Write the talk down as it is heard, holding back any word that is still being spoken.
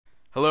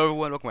Hello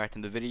everyone, welcome back to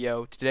the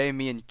video. Today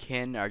me and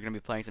Kin are going to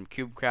be playing some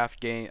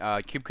Cubecraft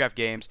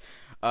games.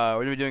 We're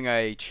going to be doing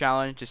a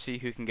challenge to see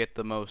who can get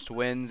the most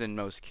wins and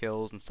most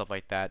kills and stuff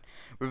like that.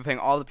 We're playing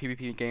all the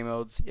PvP game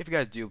modes. If you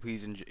guys do,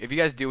 if you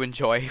guys do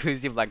enjoy,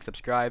 please leave a like and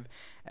subscribe.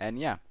 And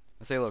yeah,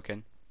 let's say hello,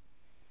 Kin.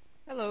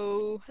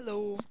 Hello,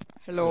 hello,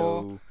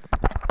 hello.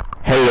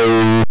 Hello.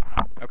 Hello.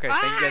 Okay,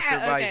 thank you guys for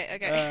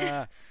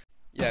Okay.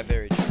 yeah,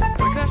 very true. I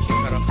could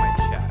actually cut off my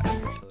chat,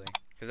 actually.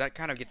 Because that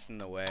kind of gets in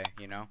the way,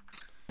 you know?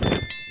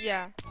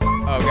 Yeah.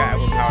 Oh, okay,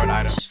 overpowered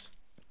items.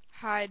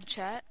 Hide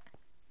chat.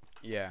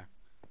 Yeah.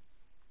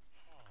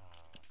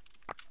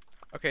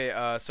 Okay,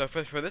 so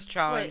for this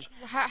challenge.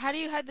 Wait, how do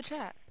you hide the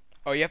chat?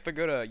 Oh, you have to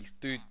go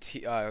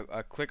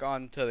to click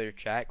onto their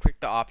chat, click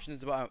the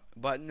options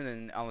button, and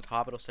then on the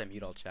top it'll say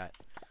mute all chat.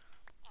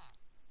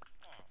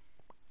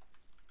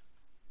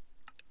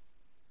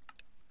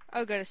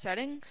 Oh, go to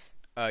settings.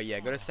 Yeah,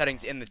 go to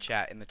settings in the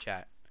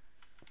chat.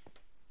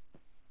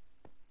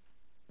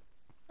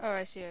 Oh,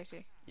 I see.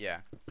 Yeah.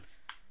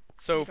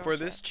 So Mute all for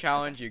this chat.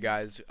 challenge, you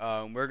guys,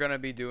 we're gonna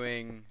be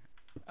doing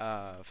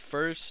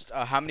first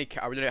how many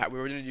are we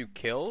gonna do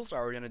kills,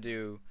 or are we gonna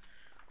do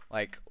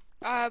like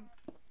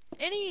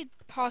Any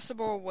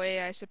possible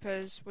way I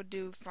suppose would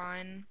do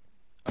fine.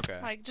 okay.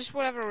 Like just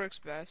whatever works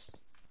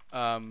best.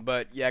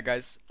 But yeah,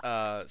 guys.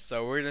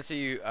 So we're gonna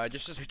see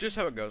just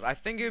how it goes. I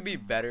think it would be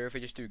better if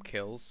we just do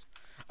kills.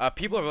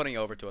 People are running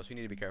over to us. We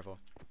need to be careful.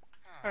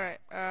 All right.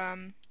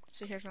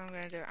 So here's what I'm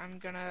gonna do.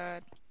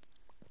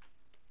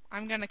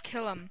 I'm gonna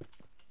kill him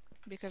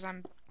because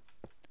I'm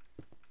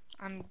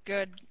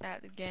good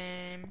at the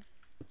game.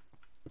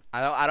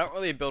 I don't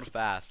really build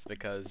fast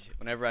because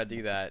whenever I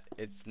do that,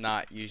 it's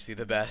not usually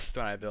the best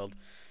when I build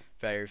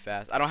very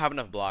fast. I don't have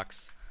enough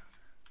blocks.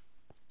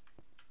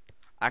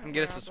 I can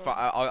get us as far.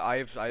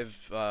 I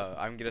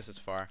can get us as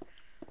far.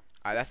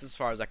 That's as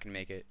far as I can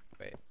make it.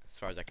 Wait, as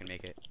far as I can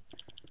make it.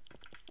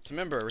 So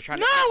remember, we're trying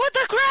to. No, what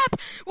the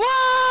crap?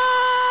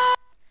 What?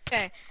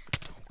 Okay.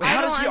 Wait,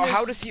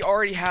 how does he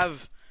already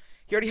have?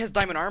 He already has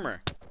diamond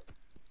armor.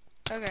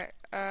 Okay.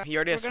 He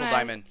already has full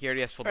diamond. He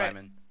already has full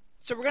diamond.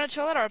 So we're gonna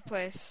chill at our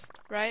place,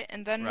 right?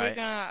 And then we're Right.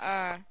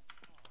 gonna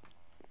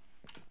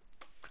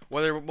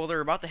Well, they're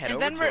about to head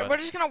over and then to us. we're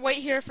just gonna wait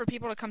here for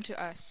people to come to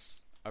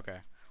us. Okay.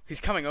 He's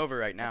coming over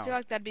right now. I feel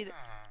like that'd be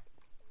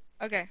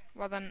okay.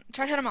 Well then,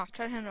 try to hit him off.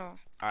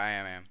 I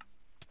am.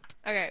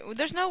 Okay.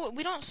 Well,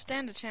 we don't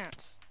stand a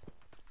chance.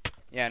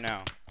 Yeah,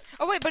 no.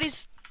 Oh wait, but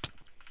he's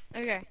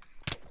okay.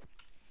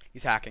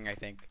 He's hacking, I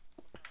think.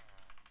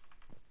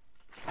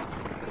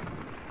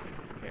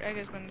 Your egg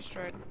has been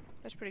destroyed.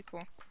 That's pretty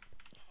cool.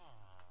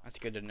 That's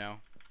good to know.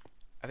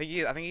 I think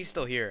he's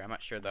still here. I'm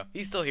not sure though.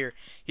 He's still here.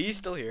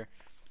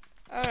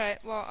 All right.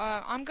 Well,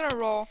 I'm gonna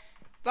roll.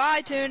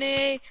 Bye,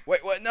 Toonie.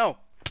 Wait, what? No.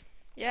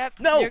 Yep.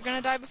 No. You're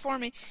gonna die before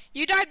me.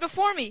 You died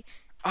before me.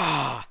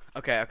 Ah.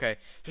 Okay.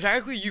 So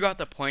technically, you got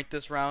the point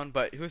this round,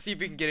 but we'll see if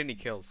we can get any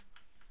kills.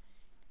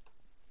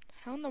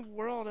 How in the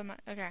world am I?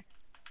 Okay.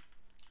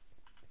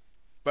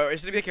 But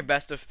it's gonna be like a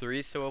best of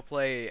 3, so we'll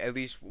play at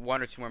least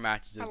 1 or 2 more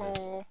matches of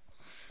Hello.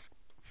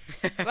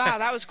 this. Wow,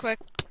 that was quick.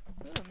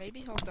 Ooh, maybe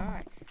he'll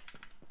die.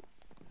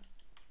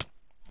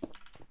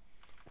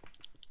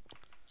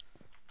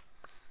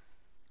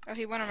 Oh,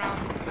 he went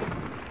around.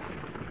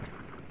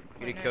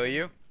 Did he kill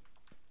you?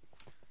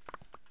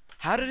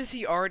 How does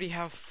he already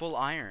have full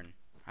iron?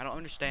 I don't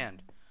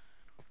understand.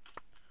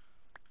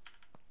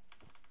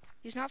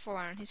 He's not full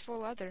iron. He's full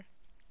leather.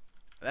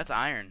 That's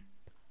iron.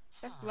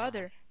 That's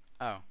leather.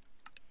 Oh.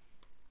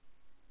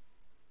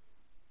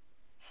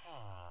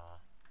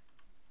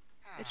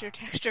 It's your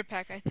texture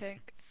pack, I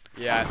think.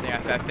 Yeah,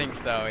 I think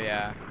so.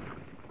 Yeah.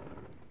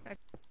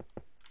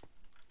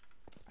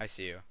 I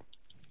see you.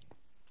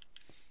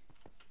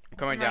 I'm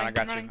coming down.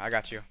 I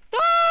got you.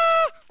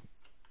 Ah!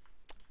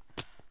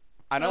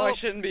 I know I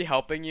shouldn't be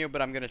helping you,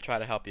 but I'm gonna try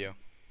to help you.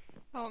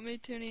 Help me,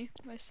 Toonie,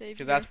 my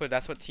savior. Because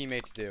that's what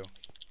teammates do.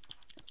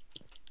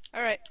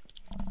 All right.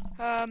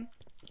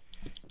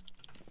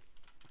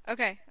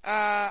 Okay.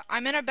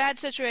 I'm in a bad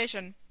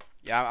situation.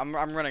 Yeah,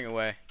 I'm running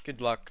away.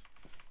 Good luck.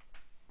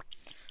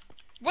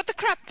 What the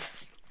crap?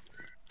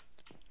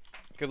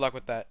 Good luck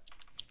with that.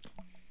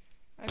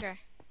 Okay.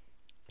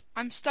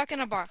 I'm stuck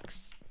in a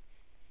box.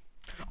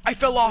 I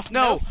fell off.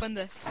 No. Win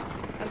this.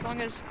 As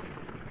long as.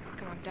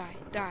 Come on, die,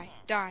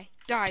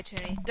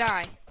 Toonie,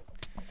 die.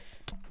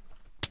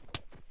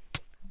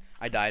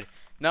 I died.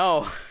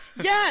 No.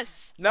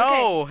 Yes.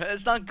 No, Okay.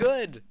 it's not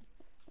good.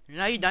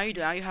 Now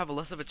you have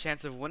less of a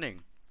chance of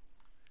winning.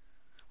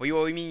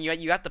 Well, I mean,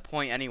 you got the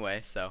point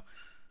anyway. So,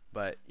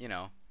 but you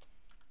know.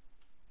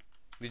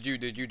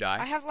 Did you die?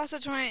 I have less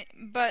of point,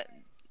 but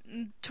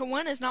to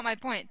win is not my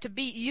point. To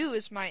beat you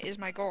is my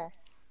goal.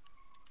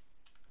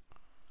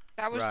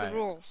 That was the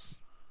rules.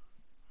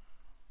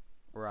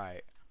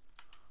 Right.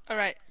 All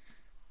right.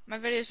 My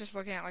video is just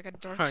looking at like a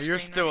dark screen. You're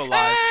still alive.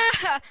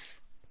 Ah!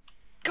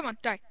 Come on,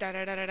 die.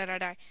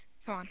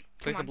 Come on.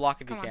 Place a block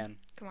if you can.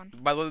 Come on.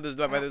 By the way,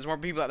 there's more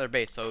people at their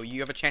base, so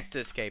you have a chance to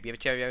escape. You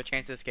have a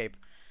chance to escape.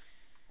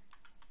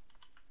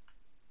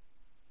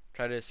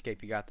 Try to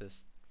escape. You got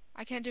this.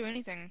 I can't do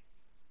anything.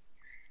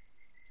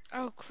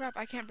 Oh crap!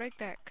 I can't break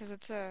that because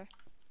it's a.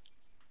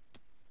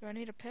 Do I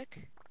need a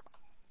pick?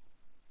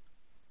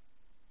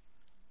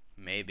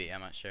 Maybe.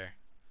 I'm not sure.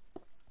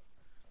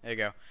 There you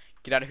go.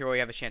 Get out of here while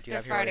you have a chance. Get They're out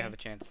of here while you fighting. have a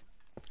chance.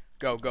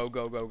 Go, go,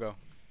 go, go, go.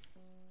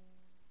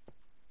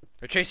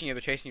 They're chasing you.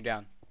 They're chasing you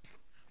down.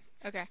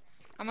 Okay,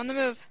 I'm on the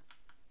move.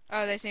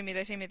 Oh, they see me.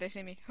 They see me. They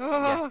see me. Yeah.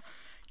 Oh,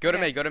 Go to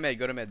okay. mid. Go to mid.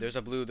 Go to mid. There's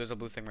a blue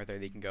thing right there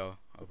that you can go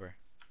over.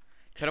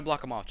 Try to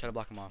block them off. Try to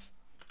block them off.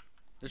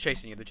 They're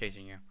chasing you. They're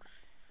chasing you.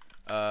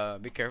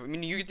 Be careful. I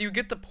mean, you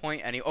get the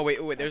point. Oh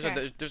wait, wait. There's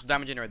Okay. there's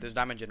damage in right. There's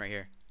damage in right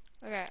here.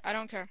 Okay, I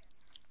don't care.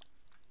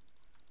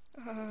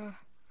 Uh,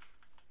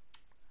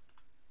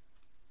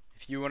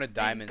 If you want a Thank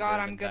diamond, God there's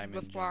a I'm good diamond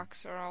with gem.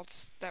 blocks, or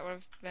else that would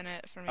have been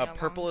it for me a long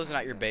Purple isn't time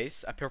at your ago.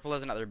 base. Purple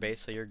isn't at their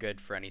base, so you're good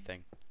for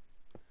anything.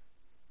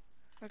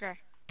 Okay.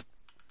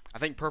 I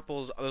think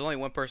purple's. There's only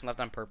one person left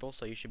on purple,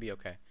 so you should be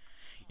okay.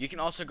 You can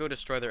also go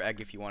destroy their egg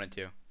if you wanted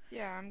to.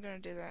 Yeah, I'm gonna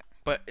do that.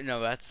 But no,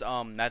 that's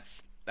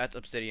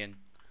obsidian.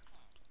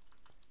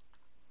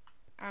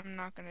 I'm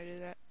not gonna do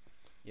that.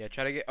 Yeah,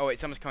 try to get. Oh wait,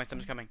 someone's coming.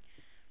 Someone's coming.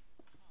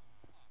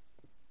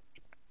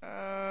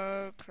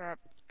 Oh crap.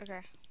 Okay.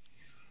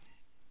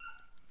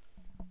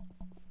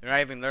 They're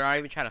not even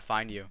trying to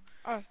find you.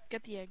 Oh,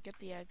 get the egg. Get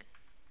the egg.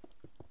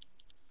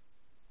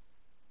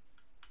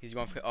 He's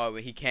going for. Oh,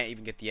 he can't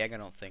even get the egg. I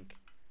don't think.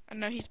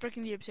 No, he's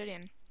breaking the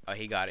obsidian. Oh,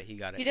 he got it. He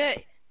got He it.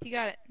 did. He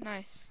got it.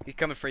 Nice. He's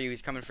coming for you.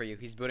 He's coming for you.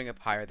 He's building up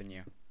higher than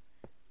you.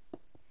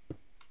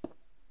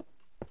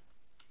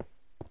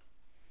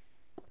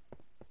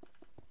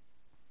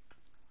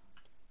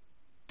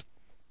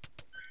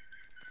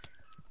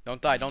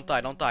 Don't die. Don't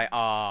die. Don't die.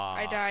 Ah.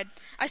 I died.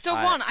 I still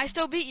I- won. I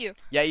still beat you.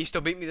 Yeah, you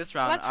still beat me this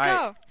round. Let's All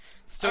right. go.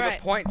 So All the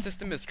right. point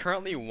system is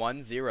currently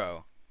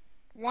 1-0.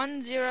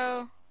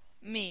 1-0.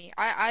 Me.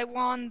 I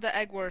won the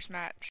egg wars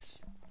match.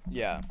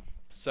 Yeah.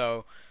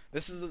 So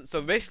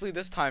basically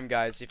this time,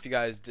 guys, if you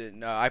guys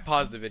didn't, I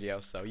paused the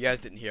video, so you guys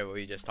didn't hear what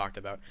we just talked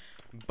about.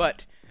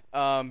 But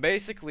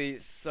basically,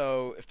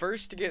 so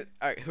first to get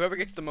whoever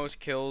gets the most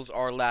kills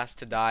or last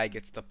to die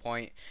gets the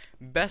point.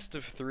 Best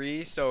of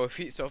 3. So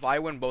if I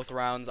win both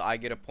rounds, I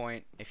get a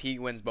point. If he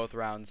wins both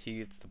rounds, he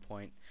gets the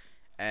point.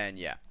 And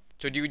yeah.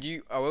 So what do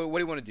you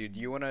want to do? Do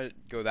you want to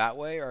go that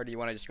way, or do you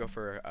want to just go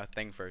for a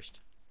thing first?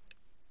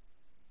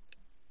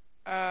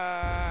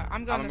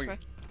 I'm going this way.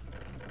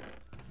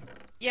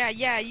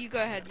 Yeah, you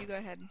go ahead. You go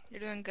ahead.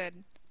 You're doing good.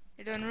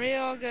 You're doing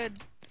real good.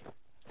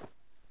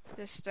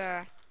 Just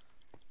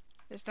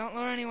don't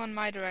lure anyone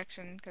my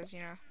direction, cause you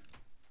know.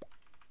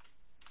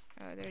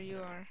 Oh, there you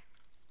are.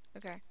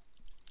 Okay.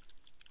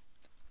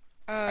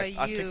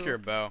 I took your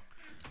bow.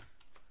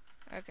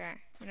 Okay.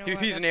 You know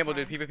PvP's what? enabled,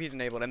 That's dude. PvP's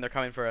enabled, and they're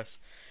coming for us.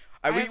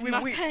 fine. I have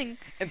nothing.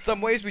 In some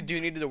ways, we do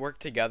need to work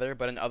together,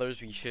 but in others,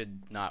 we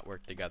should not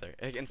work together.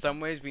 In some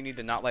ways, we need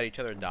to not let each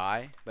other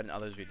die, but in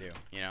others, we do.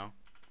 You know?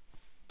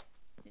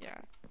 Yeah.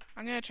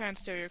 I'm gonna try and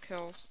steal your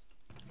kills.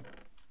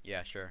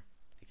 Yeah, sure.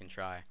 You can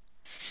try.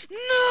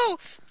 No!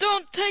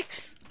 Don't take.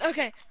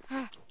 Okay.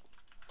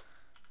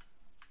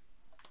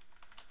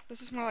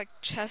 This is more like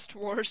chest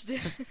wars,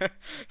 dude.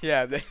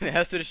 Yeah,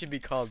 that's what it should be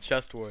called.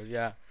 Chest wars.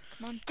 Yeah.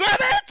 Come on, grab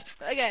it!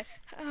 Okay.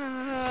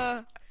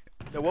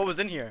 What was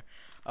in here?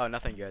 Oh,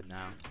 nothing good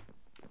now.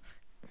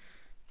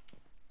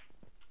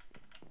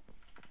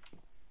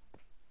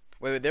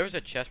 Wait, there was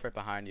a chest right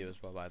behind you as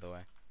well, by the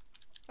way.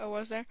 Oh,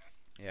 was there?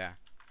 Yeah.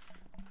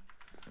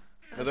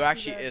 No, That's there too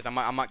actually bad. is. I'm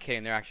not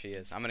kidding. There actually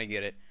is. I'm gonna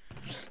get it.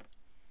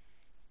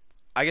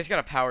 I just got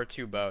a power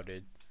 2 bow,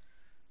 dude.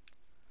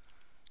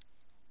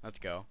 Let's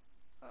go.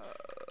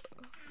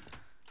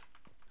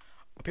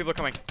 People are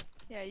coming.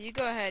 Yeah, you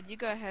go ahead. You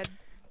go ahead.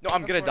 No,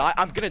 I'm Go gonna for die. it.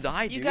 I'm gonna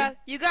die, dude.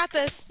 You got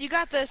this. You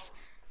got this.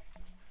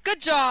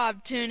 Good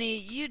job, Toonie.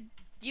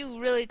 You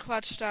really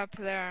clutched up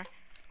there.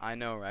 I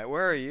know, right?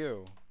 Where are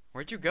you?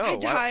 Where'd you go? I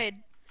died.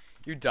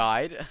 You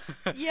died?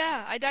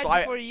 Yeah, I died So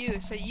before you,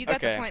 so you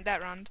got the Okay. point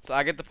that round. So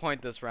I get the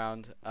point this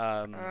round.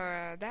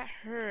 That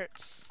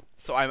hurts.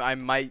 So I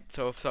might.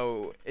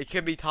 So it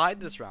could be tied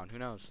this round. Who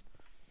knows?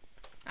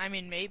 I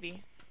mean,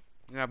 maybe.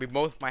 You know, we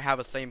both might have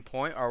the same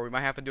point, or we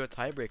might have to do a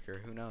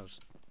tiebreaker. Who knows?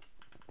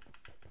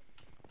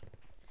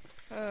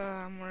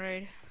 I'm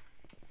worried.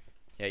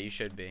 Yeah, you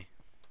should be.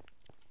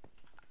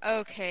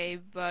 Okay,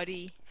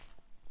 buddy.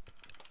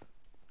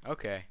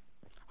 Okay.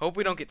 Hope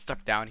we don't get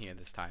stuck down here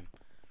this time.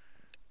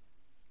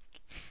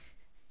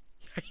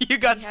 You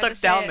got You had stuck to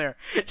say down it. there.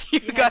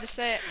 You had to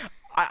say it.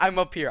 I'm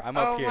up here. I'm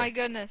up Oh here. my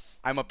goodness.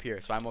 I'm up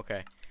here, so I'm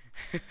okay.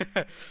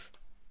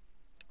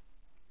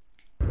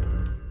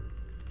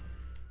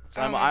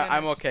 So Oh I'm my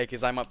I'm goodness. okay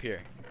because I'm up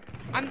here.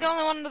 I'm the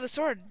only one with a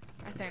sword,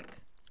 I think.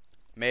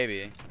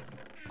 Maybe.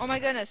 Oh my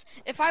goodness.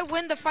 If I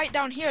win the fight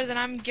down here, then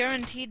I'm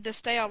guaranteed to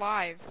stay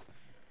alive.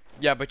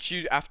 Yeah, but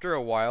after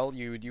a while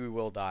you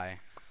will die.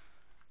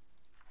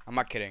 I'm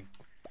not kidding.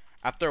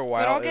 After a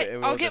while, But it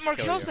will I'll get just more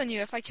kill kills you. than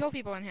you if I kill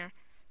people in here.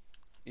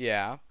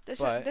 Yeah,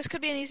 but This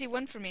could be an easy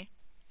win for me.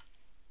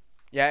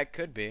 yeah, it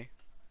could be.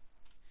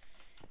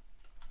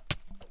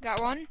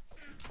 Got one.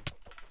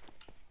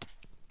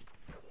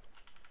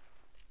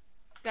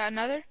 Got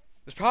another?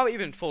 There's probably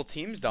even full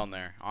teams down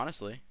there,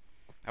 honestly.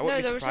 I wouldn't No,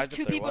 be there was just surprised if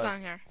two there people was.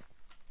 down here.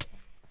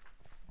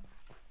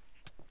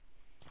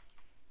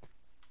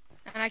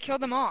 And I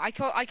killed them all. I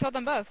killed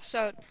them both.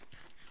 So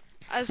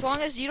as long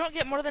as you don't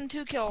get more than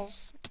 2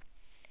 kills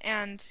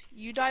and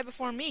you die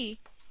before me,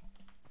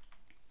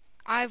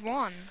 I've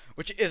won.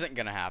 Which isn't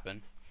gonna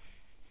happen.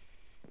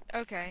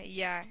 Okay,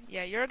 yeah,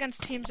 you're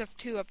against teams of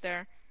 2 up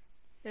there.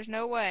 There's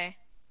no way.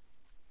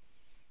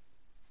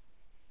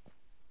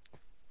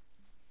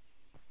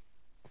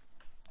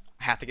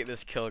 I have to get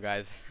this kill,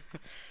 guys.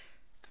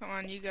 Come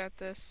on, you got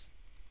this.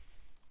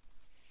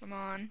 Come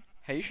on.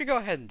 Hey, you should go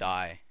ahead and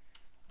die.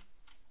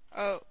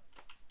 Oh,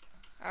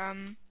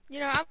 I'm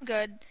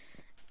good.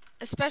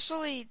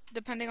 Especially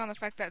depending on the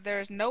fact that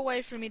there is no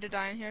way for me to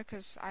die in here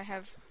because I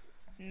have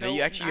No,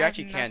 you I have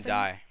actually can't nothing.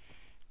 die.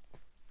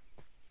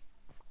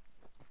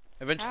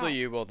 Eventually How?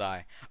 you will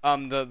die.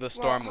 The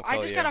storm Well, will I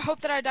kill just you. gotta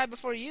hope that I die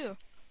before you.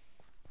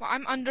 Well,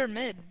 I'm under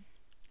mid.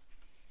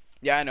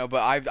 Yeah, I know,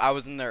 but I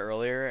was in there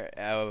earlier,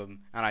 and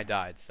I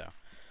died, so.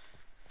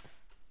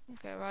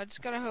 Okay, well, I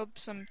just gotta hope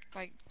some,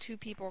 like, 2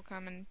 people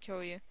come and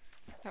kill you.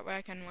 That way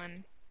I can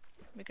win.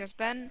 Because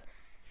then,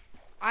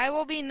 I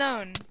will be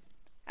known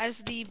as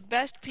the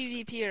best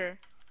PvPer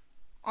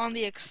on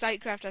the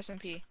Cubecraft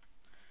SMP.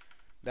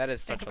 That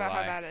is Think such a about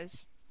how lie. that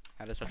is.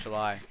 That is such a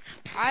lie.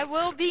 I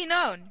will be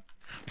known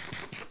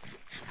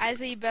as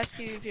the best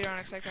PvPer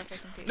on Cubecraft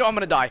SMP. No, I'm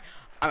gonna die.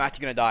 I'm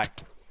actually gonna die.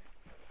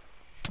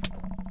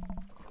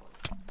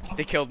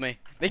 They killed me.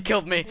 They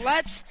killed me.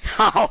 Let's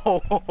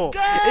No! go!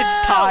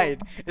 It's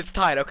tied. It's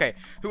tied. Okay.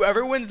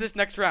 Whoever wins this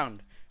next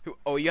round.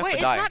 Oh, you have Wait, to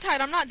it's die. not tied.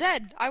 I'm not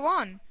dead. I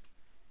won.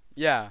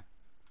 Yeah.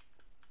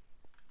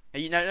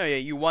 Hey, no, yeah,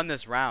 you won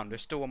this round.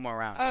 There's still one more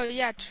round. Oh,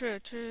 yeah, true.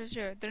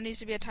 There needs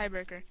to be a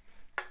tiebreaker.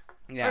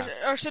 Yeah.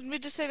 Or should we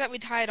just say that we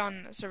tied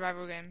on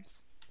survival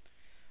games?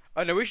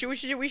 Oh no, we should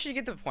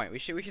get the point. We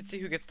should see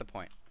who gets the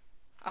point.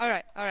 All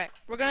right.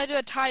 We're gonna do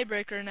a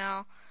tiebreaker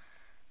now.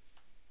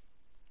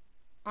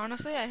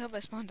 Honestly, I hope I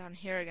spawn down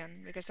here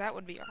again because that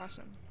would be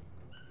awesome.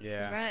 Yeah.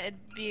 Because then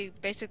it'd be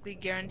basically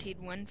guaranteed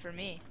win for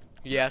me.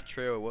 Yeah,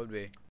 true. It would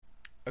be.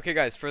 Okay,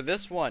 guys, for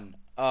this one,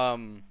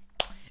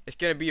 it's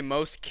gonna be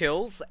most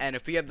kills, and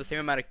if we have the same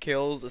amount of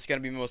kills, it's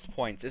gonna be most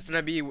points. It's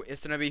gonna be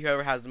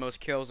whoever has the most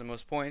kills and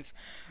most points.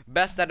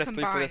 Best out of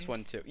 3 for this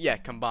one too. Yeah,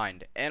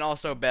 combined, and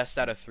also best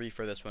out of 3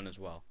 for this one as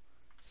well.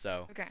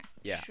 So. Okay.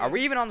 Yeah. Sure. Are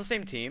we even on the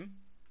same team?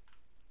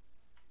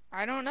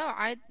 I don't know.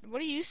 What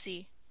do you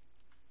see?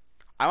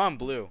 I'm on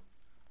blue.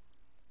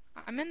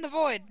 I'm in the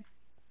void.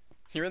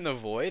 You're in the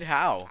void?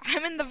 How?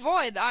 I'm in the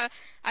void. I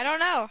don't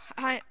know.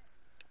 I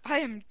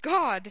am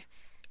God.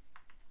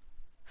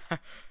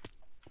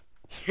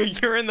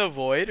 You're in the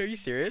void? Are you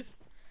serious?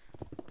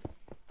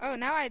 Oh,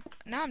 now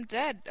I'm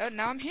dead. Oh,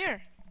 now I'm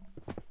here.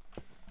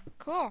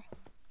 Cool.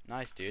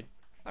 Nice, dude.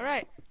 All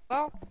right.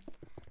 Well,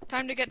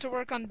 time to get to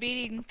work on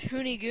beating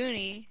Toony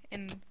Goonie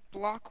in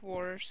Block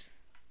Wars.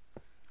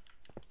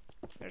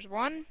 There's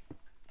 1.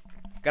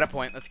 Got a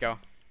point. Let's go.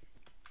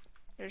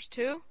 There's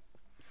 2.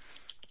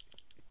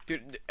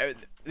 Dude,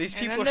 these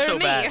And people are then so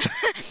there's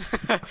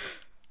bad.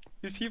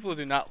 These people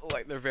do not look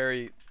like they're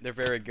very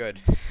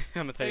good. I'm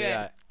gonna tell you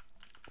Okay.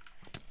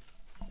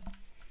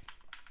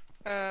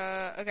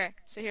 that. Okay.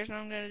 So here's what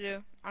I'm gonna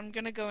do. I'm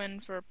gonna go in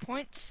for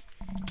points,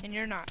 and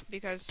you're not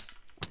because,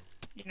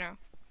 you know.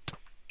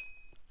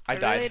 I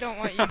died. really don't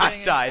want you I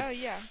getting. died. Oh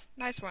yeah,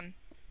 nice one,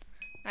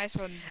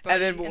 buddy.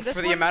 And then this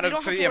for the one, amount you of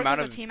don't have to work as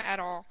a team at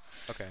all.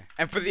 Okay.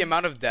 And for the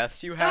amount of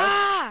deaths you have,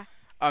 Ah!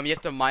 you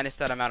have to minus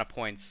that amount of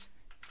points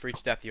for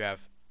each death you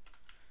have.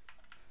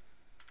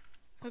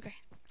 Okay.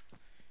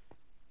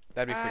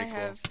 That'd be pretty I cool.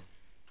 have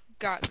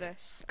got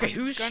this. Okay,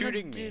 who's I'm gonna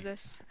shooting do me?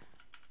 this.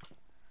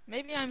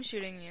 Maybe I'm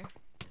shooting you.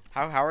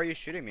 How are you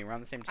shooting me? We're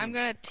on the same team. I'm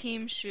gonna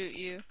team shoot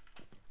you.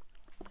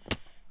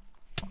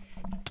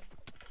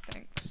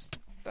 Thanks,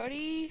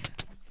 buddy.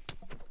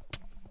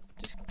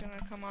 Just gonna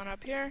come on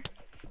up here.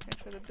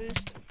 Thanks for the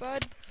boost,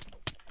 bud.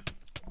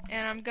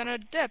 And I'm gonna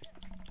dip.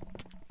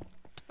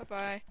 Bye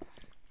bye.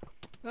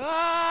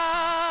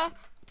 Ah!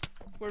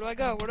 Where do I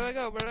go? Where do I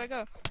go? Where do I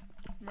go?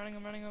 I'm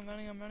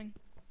running.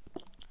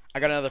 I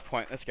got another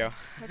point. Let's go.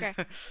 Okay.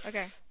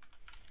 Okay.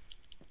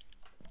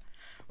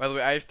 By the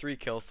way, I have 3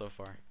 kills so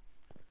far.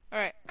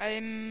 Alright,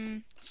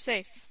 I'm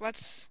safe.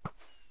 Let's.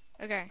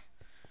 Okay.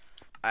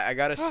 I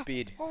got a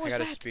speed. What I was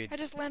got a that? speed. I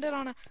just landed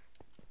on a.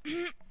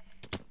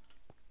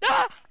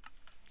 Ah!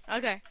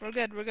 Okay, we're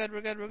good.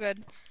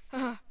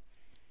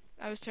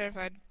 I was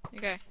terrified.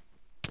 Okay.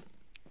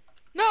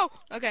 No!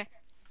 Okay.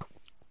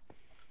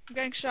 I'm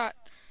getting shot.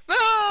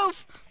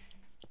 Move!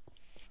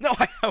 No,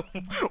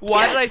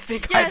 why did I Yes!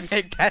 think Yes! I'd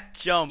make that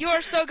jump? You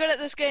are so good at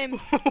this game.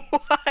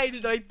 Why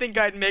did I think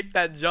I'd make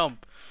that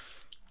jump?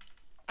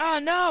 Oh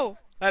no!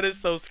 That is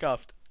so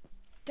scuffed.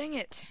 Dang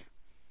it.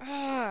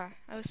 Ah,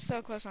 I was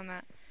so close on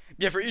that.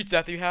 Yeah, for each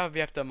death you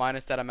have to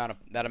minus that amount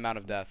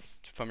of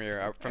deaths from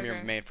your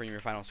Okay. from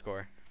your final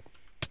score.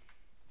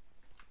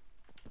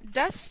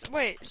 Deaths?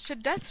 Wait,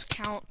 should deaths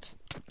count?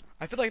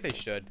 I feel like they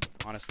should,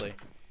 honestly.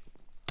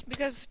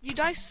 Because you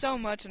die so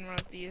much in one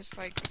of these,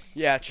 like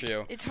Yeah,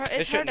 true. it's hard.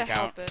 It It's hard to shouldn't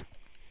count. help it.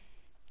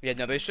 Yeah,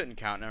 no, they shouldn't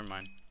count. Never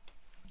mind.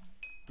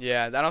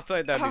 Yeah, I don't feel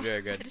like that'd be Oh, very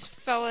I good. just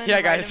fell in Yeah, right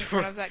in guys,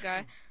 front of that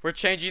guy. we're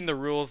changing the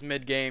rules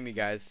mid-game, you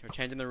guys. We're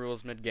changing the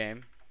rules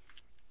mid-game.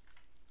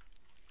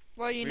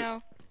 Well, you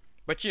know,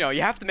 But you know,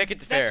 you have to make it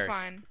that's fair.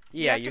 fine.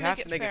 Yeah, You have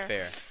to make it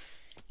fair.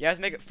 You have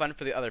to make it fun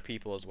for the other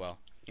people as well.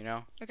 You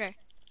know. Okay,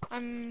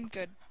 I'm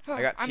good. I Oh,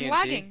 got I'm TNT.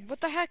 lagging.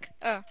 What the heck?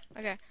 Oh,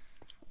 okay.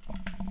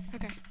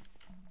 Okay.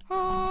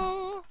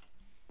 Oh,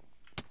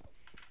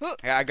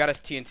 I got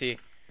us TNT.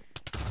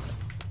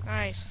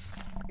 nice.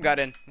 Got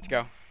in. Let's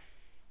go.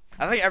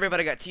 I think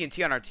everybody got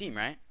TNT on our team,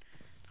 right?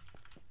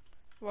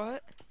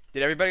 What?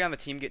 Did everybody on the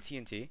team get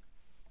TNT?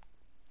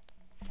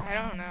 I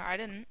don't know. I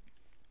didn't.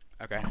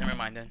 Okay, never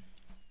mind then.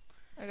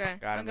 Okay,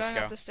 Got I'm him, let's going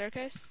go. up the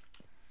staircase.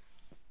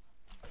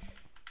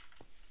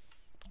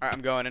 All right,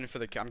 I'm going in for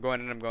the. I'm going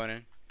in. I'm going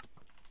in.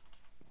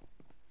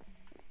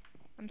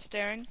 I'm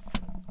staring.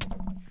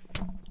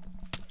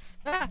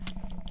 Ah!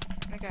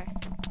 Okay,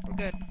 we're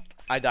good.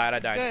 I died. I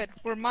died. Good.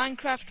 We're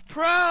Minecraft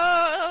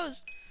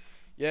pros!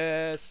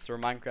 Yes, we're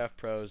Minecraft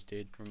pros,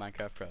 dude. We're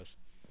Minecraft pros.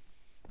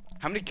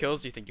 How many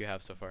kills do you think you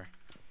have so far?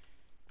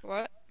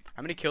 What?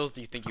 How many kills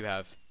do you think you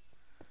have?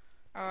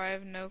 Oh, I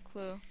have no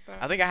clue. But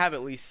I think I have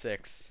at least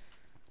 6.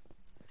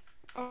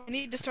 oh, I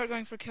need to start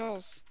going for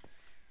kills.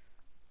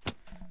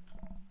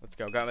 Let's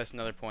go. Got us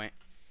another point.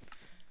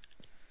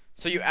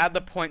 So you add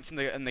the points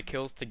and the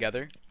kills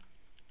together?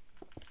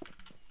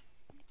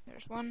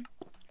 There's one.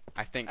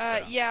 I think so.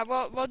 Yeah,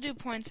 we'll do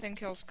points and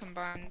kills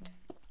combined.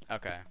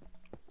 Okay.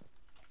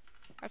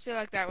 I feel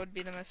like that would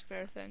be the most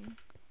fair thing.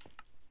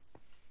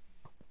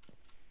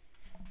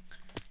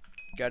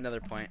 Got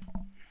another point.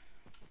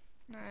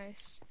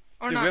 Nice.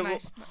 Or Dude, not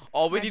nice.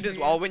 All we Nice need for is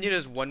you. all we need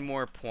is one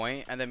more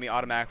point, and then we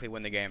automatically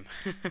win the game.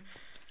 Come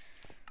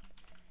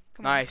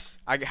Nice.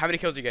 How many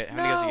kills you get? How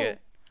many kills you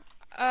get?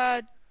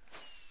 on.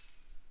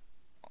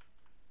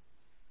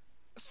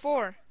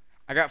 4.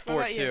 I got What 4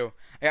 about you? too.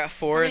 I got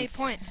 4 How many and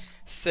points?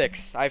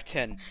 6. I have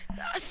 10.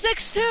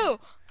 6 too!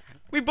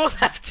 We both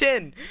have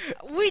 10.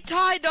 We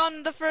tied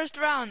on the first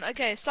round.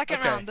 Okay,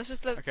 second Okay, round. This is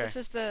the okay. this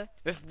is the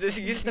This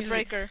is the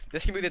breaker.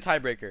 This can be the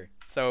tiebreaker.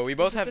 So we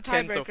both is have the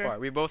 10 so tiebreaker. far.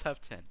 We both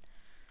have 10.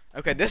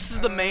 Okay, this is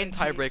the main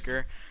Jeez.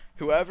 tiebreaker.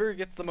 Whoever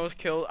gets the most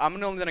kills,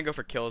 I'm only gonna go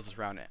for kills this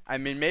round. I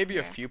mean, maybe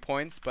a Yeah. few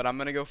points, but I'm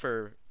gonna go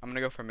for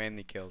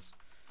mainly kills.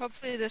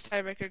 Hopefully this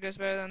tiebreaker goes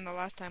better than the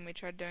last time we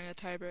tried doing a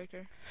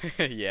tiebreaker.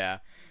 Yeah.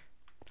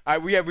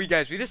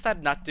 We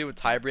decided not to do a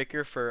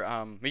tiebreaker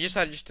for we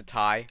decided just to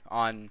tie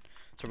on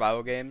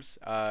survival games.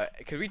 Cause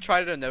we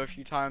tried it another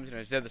few times and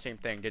it did the same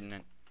thing, didn't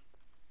it?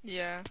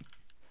 Yeah.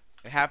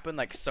 It happened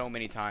like so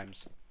many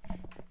times.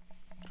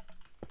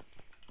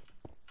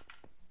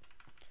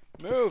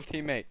 Move,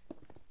 teammate.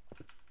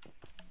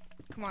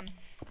 Come on.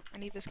 I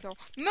need this kill.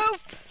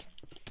 Move!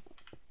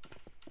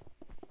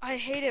 I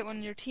hate it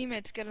when your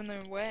teammates get in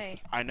their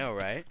way. I know,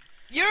 right?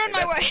 You're in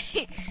my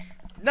way!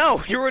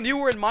 No, you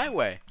were in my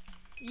way.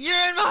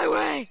 You're in my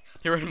way!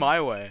 You're in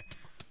my way.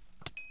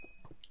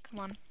 Come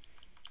on.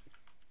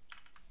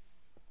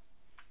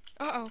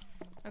 Uh-oh.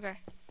 Okay.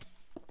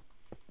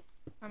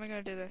 How am I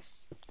gonna do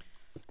this?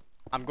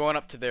 I'm going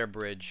up to their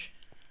bridge.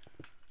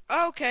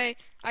 Okay.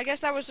 I guess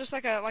that was just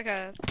like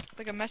a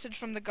message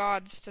from the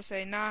gods to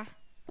say, nah.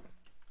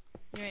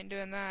 You ain't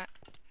doing that.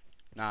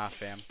 Nah,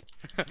 fam.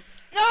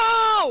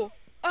 No!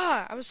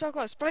 Ah, I was so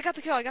close. But I got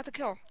the kill. I got the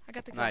kill.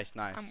 Nice,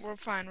 nice. We're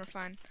fine. We're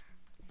fine.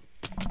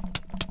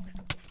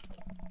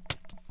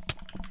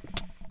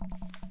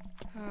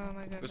 Oh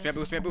my goodness. Boost me up,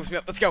 boost me up, boost me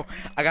up. Let's go.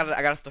 I got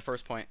us the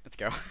first point. Let's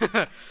go.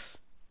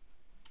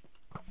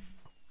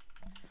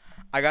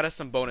 I got us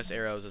some bonus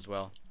arrows as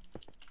well.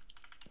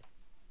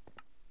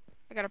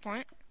 I got a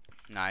point.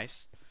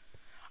 Nice.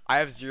 I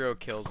have 0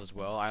 kills as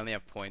well. I only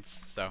have points,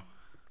 so.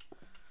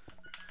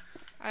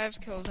 I have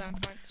kills and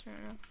points right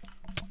now.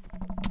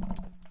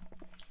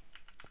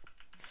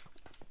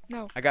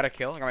 No. I got a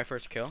kill. I got my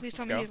first kill. Please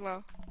tell Let's me he's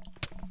low.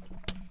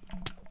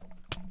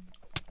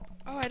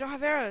 Oh, I don't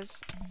have arrows.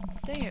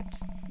 Dang it.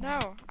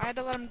 No, I had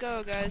to let him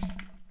go, guys.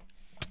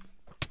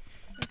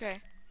 Okay.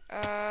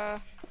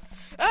 Ah,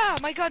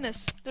 my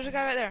goodness. There's a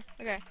guy right there.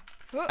 Okay.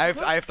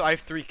 I have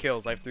 3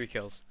 kills. I have 3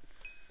 kills.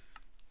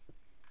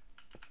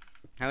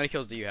 How many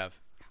kills do you have?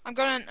 I'm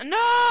going.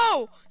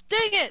 No!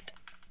 Dang it!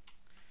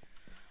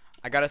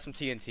 I got us some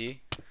TNT.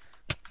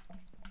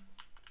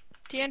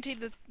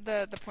 TNT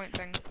the point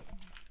thing.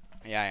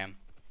 Yeah, I am.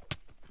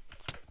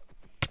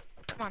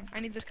 Come on, I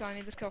need this kill. I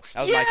need this kill.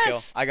 That was my kill.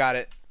 I got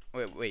it.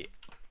 Wait.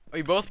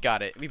 We both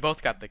got it. We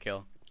both got the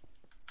kill.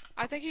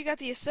 I think you got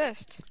the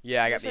assist.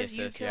 Yeah, I It got the says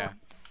you assist. Yeah. killed.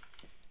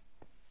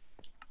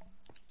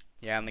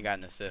 Yeah, I only got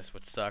an assist,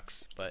 which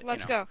sucks. But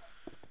Let's you know. go.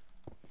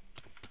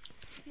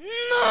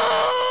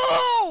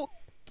 No!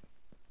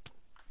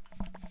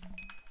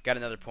 Got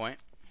another point.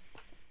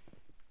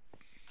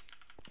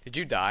 Did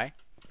you die?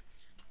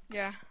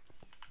 Yeah.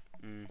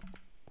 Mm.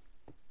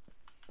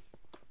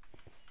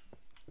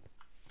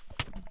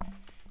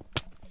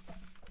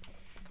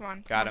 Come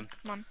on. Got come him. on,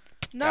 Come on.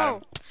 Got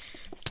No.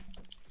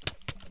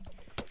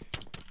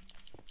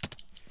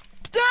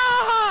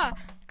 Ah!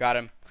 Got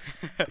him.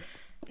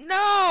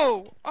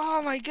 No!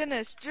 Oh my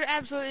goodness, you're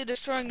absolutely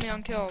destroying me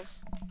on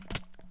kills.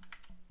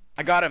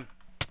 I got him.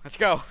 Let's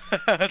go.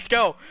 Let's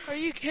go. Are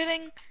you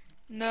kidding?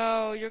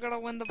 No, you're gonna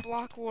win the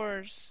block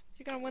wars.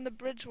 You're gonna win the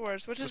bridge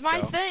wars, which is Let's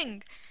my go.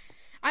 thing.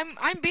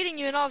 I'm beating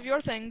you in all of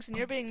your things, and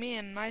you're beating me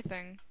in my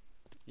thing.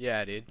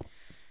 Yeah, dude.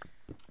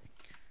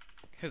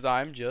 Cause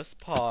I'm just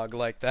pog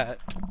like that.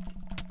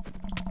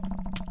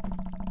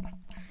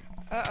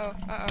 Uh-oh,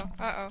 uh-oh,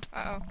 uh-oh,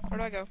 uh-oh. Where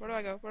do I go? Where do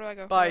I go? Where do I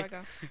go? Where do Bye. I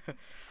go?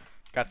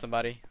 Got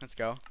somebody. Let's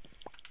go.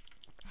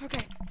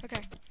 Okay,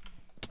 okay.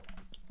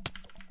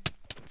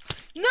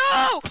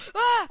 No!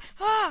 Ah!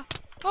 Ah!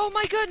 Oh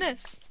my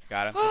goodness!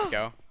 Got him. Let's Oh!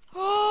 go.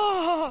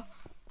 Oh!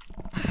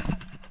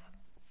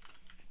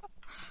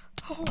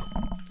 Oh!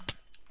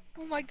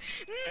 Oh my...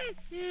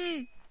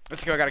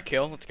 Let's go. I got a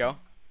kill. Let's go.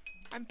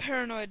 I'm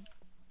paranoid.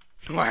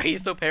 Why are you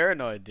so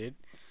paranoid, dude?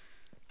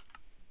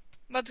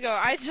 Let's go.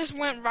 I just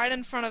went right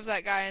in front of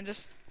that guy and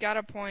just got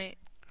a point.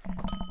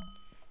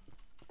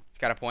 It's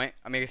got a point.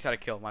 I mean, I just got a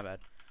kill. My bad.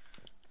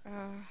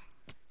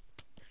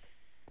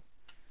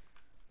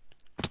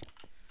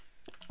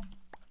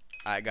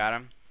 I got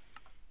him.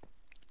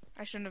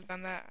 I shouldn't have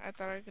done that. I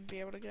thought I could be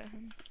able to get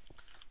him.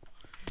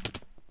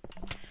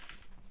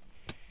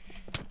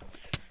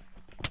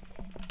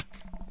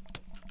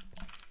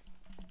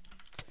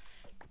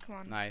 Come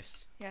on.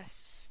 Nice.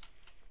 Yes.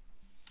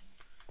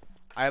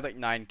 I had like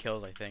 9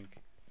 kills, I think.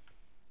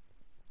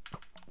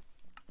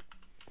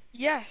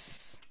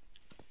 Yes!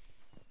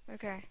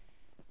 Okay.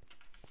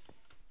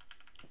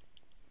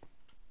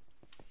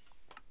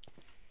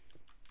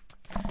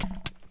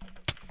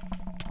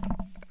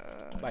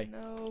 Bye.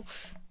 No.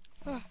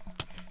 Oh,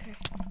 okay.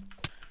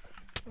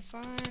 We're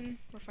fine.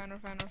 We're fine, we're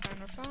fine, we're fine,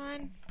 we're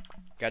fine.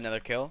 Got another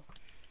kill.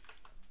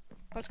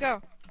 Let's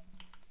go.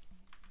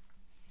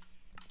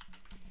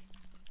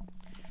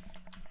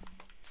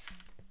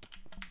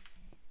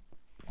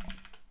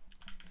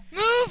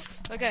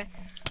 Move! Okay.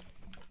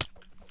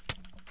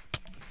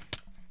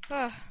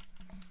 Ah.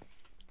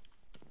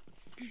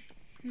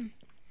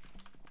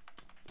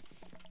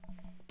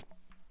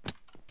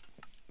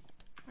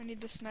 I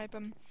need to snipe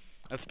him.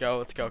 Let's go.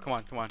 Let's go. Come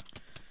on. Come on.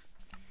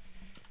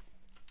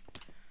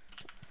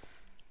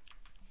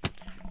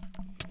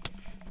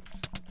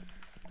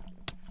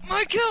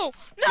 My kill!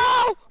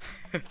 No!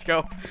 Let's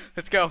go.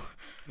 Let's go.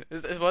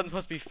 This wasn't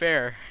supposed to be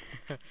fair.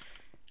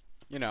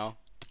 You know.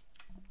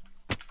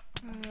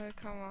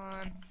 Come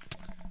on.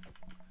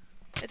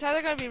 It's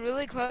either gonna be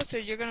really close or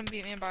you're gonna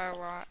beat me by a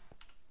lot.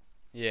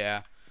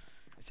 Yeah.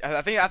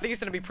 I think it's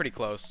gonna be pretty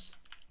close.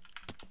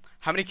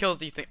 How many kills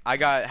do you think I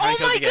got? How many Oh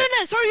kills my did you get?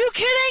 goodness! Are you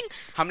kidding?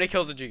 How many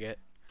kills did you get?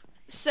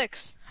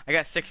 6. I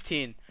got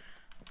 16.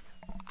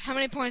 How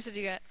many points did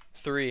you get?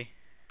 3.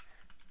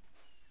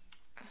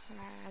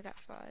 I got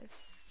 5.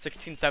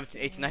 16,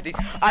 17, 18, 19.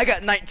 I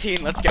got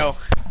 19. Let's go.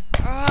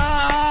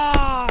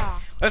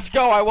 Ah! Let's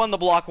go. I won the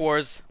block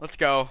wars. Let's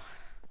go.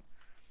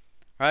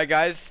 Alright,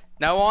 guys.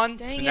 Now on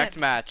to Dang the next it.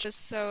 match.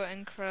 Just so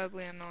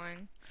incredibly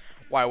annoying.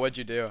 Why? What'd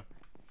you do?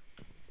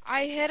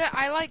 I hit it.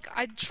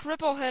 I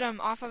triple hit him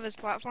off of his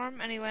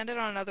platform, and he landed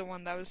on another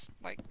one that was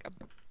like a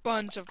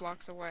bunch of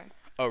blocks away.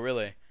 Oh,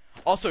 really?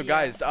 Also,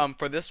 Yeah. guys,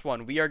 for this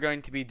one, we are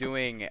going to be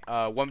doing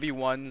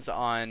 1v1s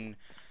on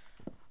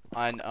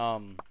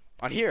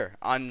here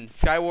on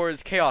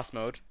Skywars Chaos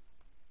mode.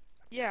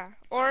 Yeah,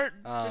 or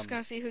Um, just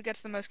gonna see who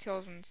gets the most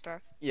kills and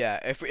stuff. Yeah,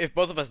 if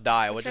both of us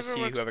die, we'll just Whichever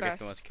see works whoever gets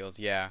the best. most kills.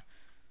 Yeah.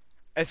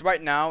 It's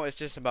right now. It's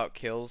just about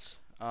kills.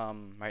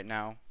 Right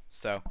now.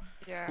 So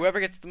Yeah. whoever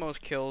gets the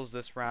most kills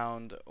this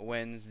round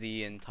wins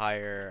the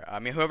entire. I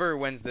mean, whoever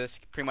wins this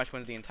pretty much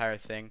wins the entire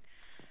thing.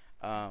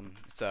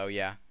 So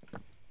yeah.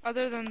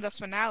 Other than the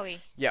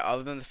finale, Yeah.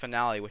 Other than the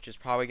finale, which is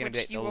probably gonna be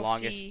Which like, you the will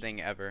longest see.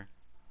 thing ever.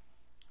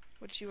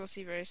 which you will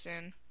see very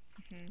soon.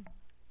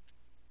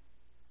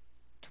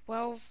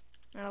 12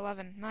 and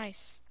 11.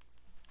 Nice.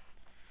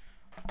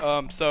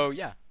 So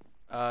yeah.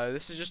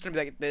 This is just gonna be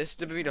like this is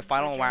gonna be the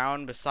final Gotcha.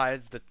 round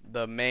besides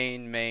the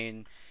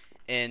main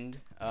end.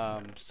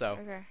 So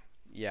Okay.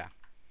 yeah.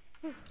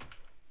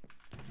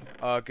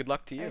 Good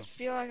luck to you. I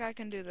feel like I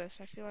can do this.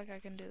 I feel like I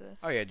can do this.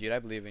 Oh yeah, dude, I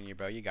believe in you,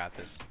 bro. You got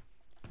this.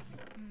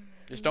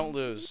 Just don't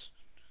lose.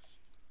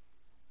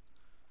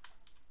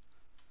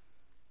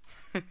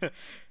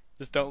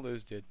 Just don't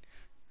lose, dude.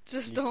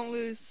 Just don't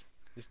lose.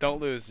 Just don't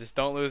lose. Just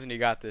don't lose, and you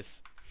got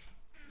this.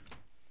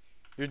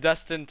 You're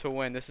destined to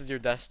win. This is your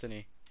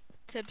destiny.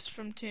 Tips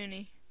from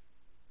Toonie.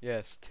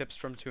 Yes, tips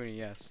from Toonie.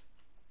 Yes.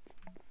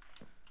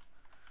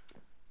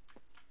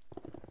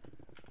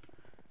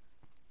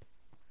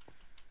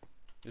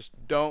 Just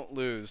don't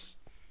lose.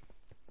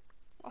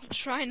 I'll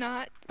try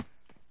not.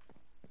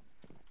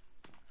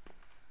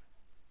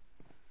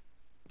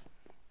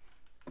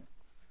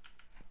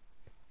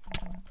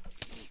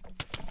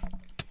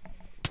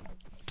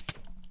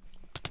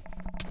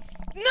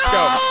 Go.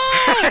 No!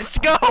 Let's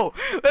go.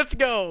 Let's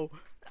go.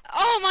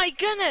 Oh my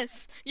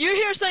goodness! You're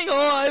here saying,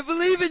 "Oh, I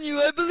believe in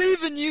you. I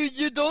believe in you.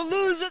 You don't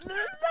lose."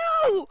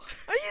 No!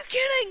 Are you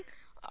kidding?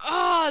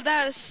 Oh,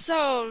 that is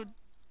so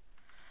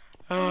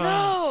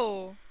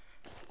No!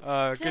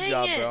 Good Dang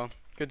job, bro. it!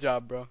 Good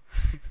job, bro.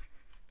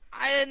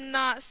 I did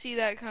not see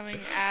that coming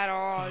at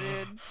all,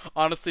 dude.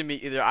 Honestly, me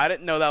either. I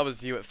didn't know that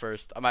was you at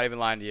first. I'm not even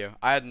lying to you.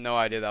 I had no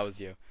idea that was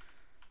you.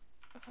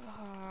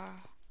 Ah.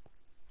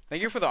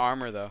 Thank you for the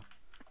armor, though.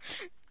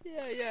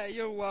 Yeah,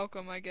 you're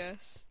welcome, I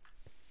guess.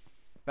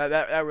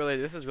 That really,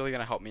 this is really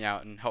gonna help me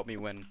out and help me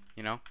win.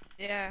 You know?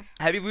 Yeah,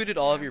 Have you looted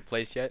all of yeah, your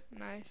place yet?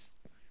 nice.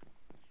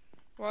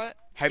 What?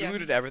 Have you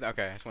looted Yes. everything?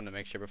 Okay, I just wanted to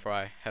make sure before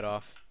I head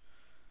off.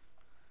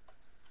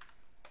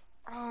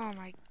 Oh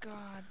my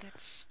god,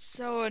 that's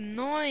so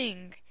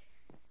annoying.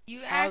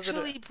 You How's it?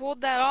 actually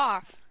pulled that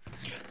off.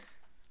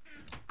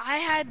 I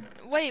had.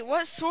 Wait,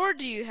 what sword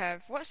do you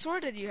have? What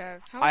sword did you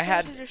have? How I much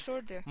damage had did your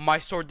sword do? my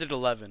sword did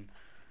 11.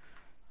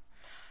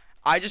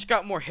 I just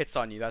got more hits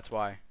on you. That's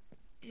why.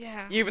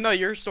 Yeah, Even though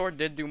your sword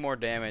did do more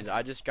damage,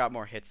 I just got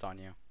more hits on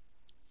you.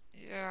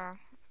 yeah.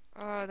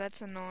 Oh,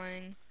 that's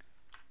annoying.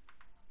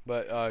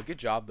 But good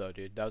job though,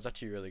 dude. That was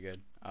actually really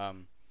good. Yeah.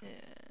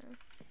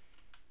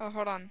 Oh,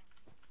 hold on.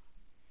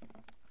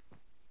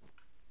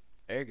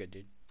 Very good,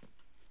 dude.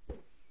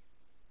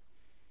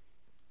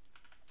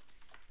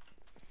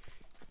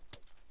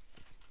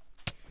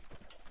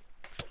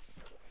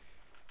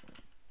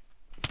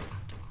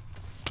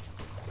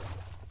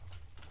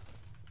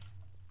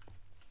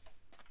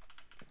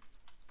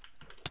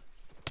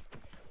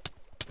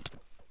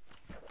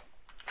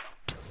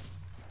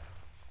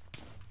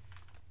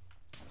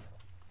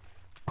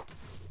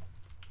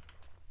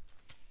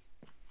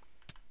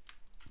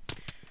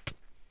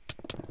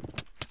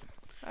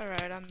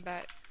 Alright, I'm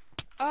back.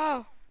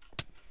 Oh,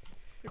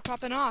 you're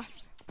popping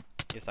off.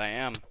 Yes, I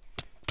am.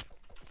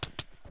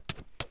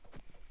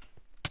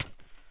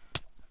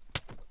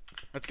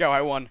 Let's go.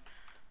 I won.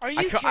 Are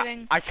you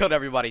kidding? I killed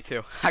everybody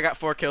too. I got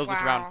 4 kills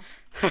this round.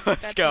 Wow,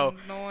 Let's that's go.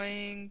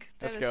 annoying.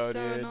 That Let's is go,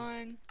 so dude.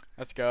 annoying.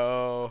 Let's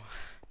go.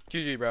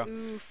 GG, bro.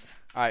 Oof.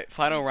 All right,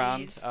 final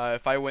round. GG's.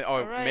 If I win, oh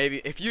Alright,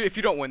 maybe if you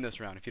don't win this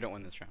round, if you don't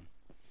win this round.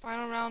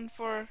 final round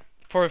for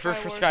For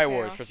Skywars Sky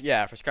Wars, Chaos.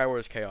 yeah, for Sky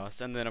Wars Chaos,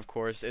 and then of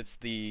course it's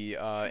the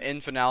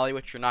end finale,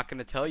 which we're not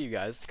gonna tell you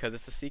guys because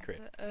it's a secret.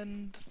 The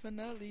end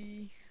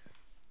finale.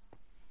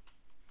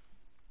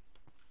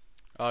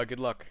 Good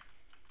luck.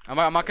 I'm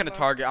not Good gonna luck.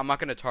 target. I'm not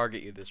gonna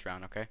target you this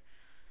round, okay?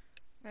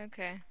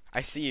 Okay.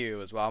 I see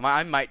you as well.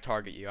 I might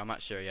target you. I'm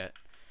not sure yet.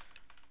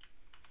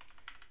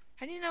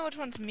 How do you know which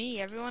one's me?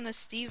 Everyone is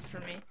Steve for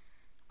me.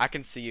 I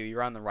can see you.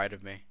 You're on the right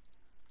of me,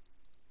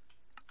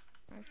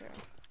 Okay.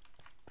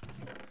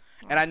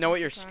 and I know what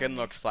thanks your for telling skin me.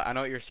 looks like. I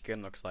know what your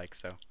skin looks like,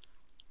 so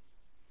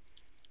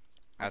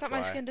I that's thought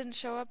my why. skin didn't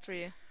show up for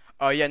you.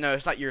 Oh yeah, no,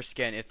 it's not your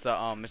skin. It's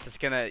the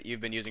skin that you've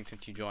been using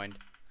since you joined.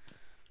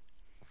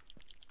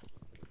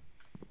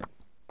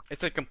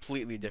 It's a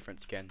completely different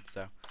skin.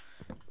 So,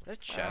 is there a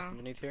chest Oh.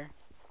 underneath here?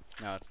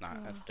 No, it's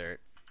not. That's dirt.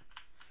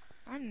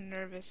 I'm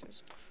nervous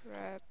as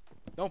crap.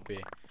 Don't be.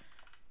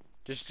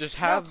 Just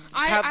No, have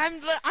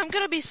I'm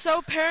gonna be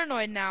so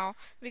paranoid now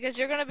because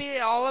you're gonna be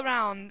all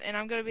around and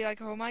I'm gonna be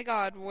like, oh my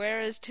god,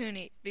 where is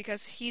Toonie?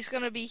 Because he's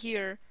gonna be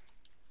here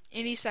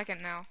any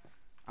second now.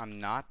 I'm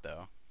not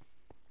though,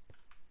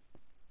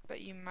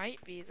 But you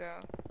might be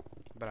though.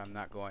 but I'm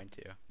not going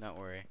to. Don't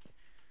worry.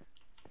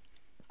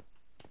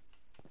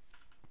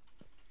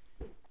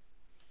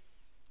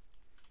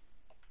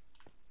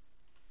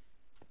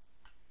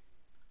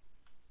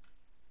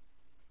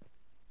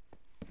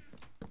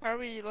 Why are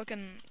we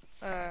looking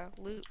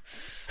loot?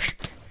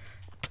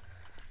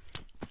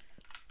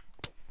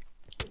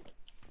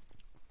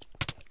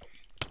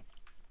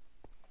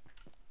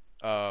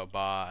 Oh,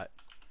 bot.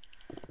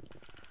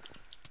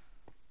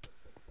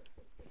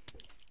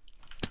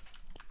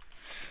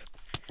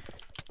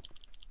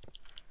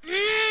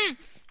 Mm!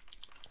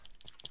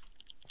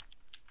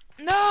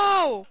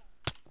 No!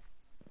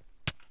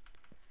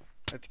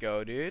 Let's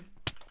go, dude.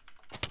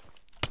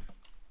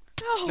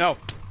 No! No,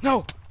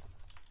 no.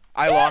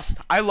 I Yes!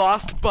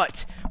 lost,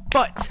 but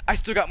I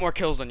still got more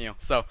kills than you.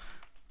 So,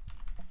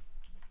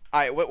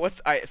 alright,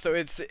 what's alright? So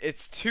it's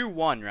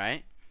 2-1,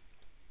 right?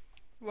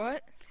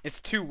 What? It's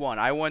 2-1.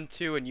 I won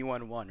 2 and you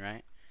won 1,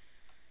 right?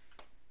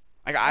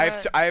 Like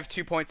Uh, I have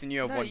 2 points and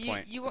you have no, 1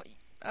 point.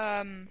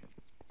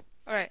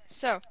 Alright,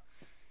 so,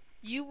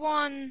 you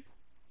won,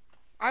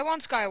 I won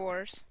Sky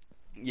Wars,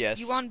 Yes.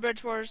 you won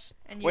Bridge Wars,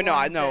 and you Wait, no,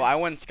 won I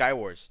won this. Sky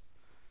Wars.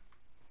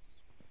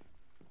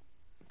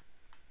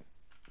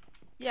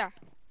 Yeah.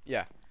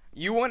 Yeah.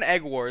 You won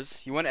Egg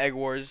Wars. You won Egg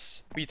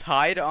Wars. We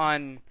tied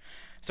on.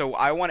 So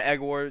I won Egg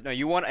Wars. No,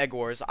 you won Egg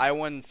Wars. I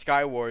won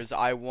Sky Wars.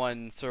 I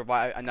won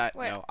Survive. Not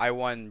Wait. no. I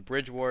won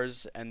Bridge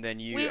Wars, and then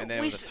you. And then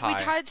it was a tie. We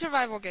tied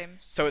survival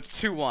games. So it's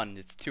 2-1.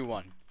 It's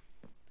 2-1. Do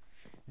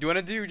you want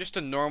to do just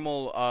a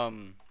normal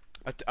on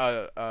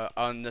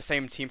the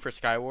same team for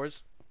Sky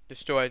Wars,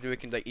 just so we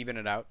can like even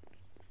it out?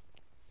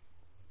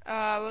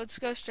 Let's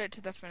go straight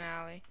to the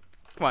finale.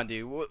 Come on,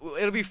 dude.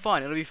 It'll be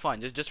fun. It'll be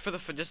fun. Just for the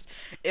just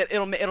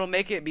it'll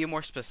make it be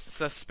more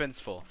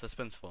suspenseful.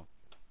 Suspenseful.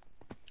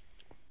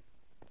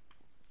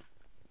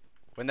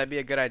 Wouldn't that be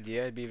a good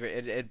idea?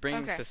 It'd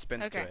brings Okay,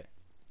 suspense to okay. it.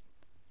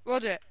 We'll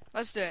do it.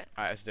 Let's do it.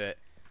 All right, let's do it.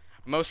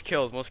 Most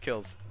kills, Most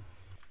kills.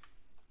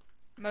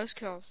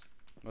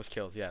 most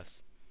kills.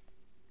 Yes.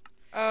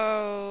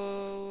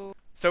 Oh,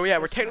 So yeah,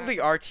 we're this map. technically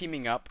are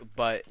teaming up,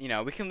 but you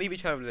know we can leave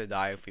each other to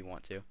die if we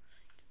want to.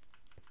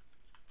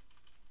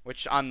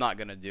 Which I'm not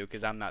gonna do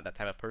because I'm not that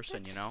type of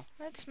person, you know.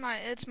 It's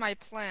my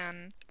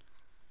plan.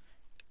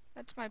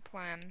 That's my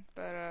plan,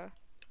 but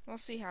we'll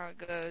see how it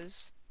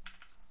goes.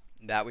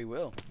 That we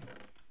will.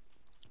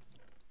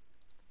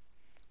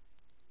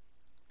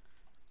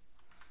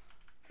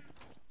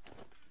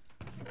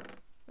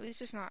 At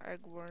least it's not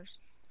Egg Wars.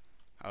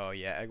 Oh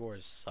yeah, Egg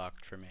Wars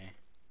sucked for me.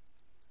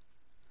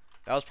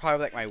 That was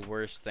probably like my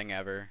worst thing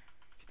ever,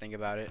 if you think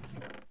about it.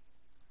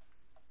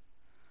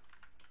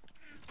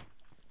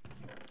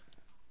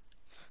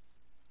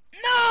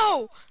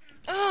 No!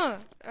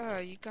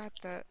 You got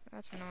that.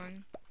 That's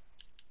annoying.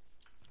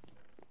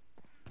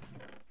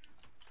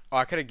 Oh,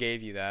 I could have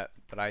gave you that,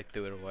 but I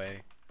threw it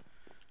away.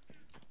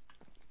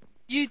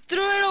 You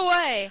threw it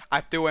away!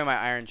 I threw away my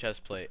iron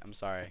chest plate. I'm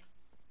sorry.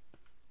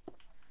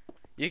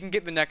 You can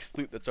get the next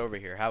loot that's over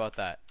here. How about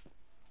that?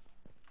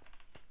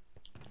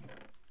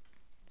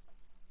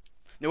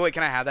 No, wait,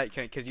 can I have that?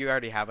 Because you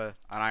already have an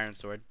iron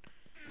sword.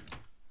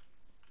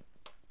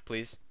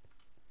 Please.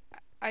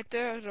 I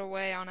threw it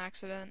away on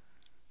accident.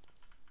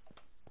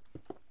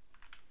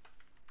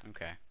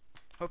 Okay.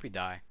 Hope you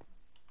die.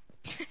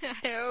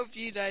 I hope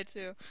you die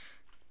too.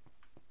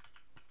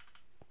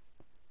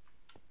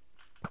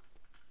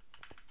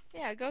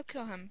 Yeah, go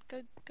kill him.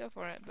 Go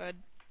for it, bud.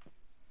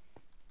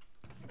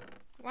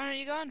 Why aren't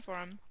you going for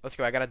him? Let's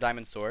go. I got a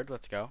diamond sword.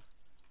 Let's go.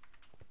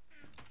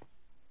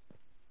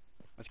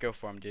 Let's go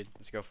for him, dude.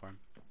 Let's go for him.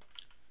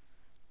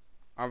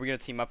 Are we gonna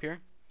team up here?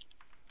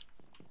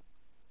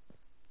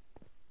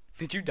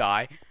 Did you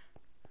die?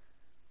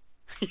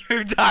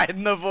 You died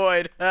in the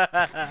void.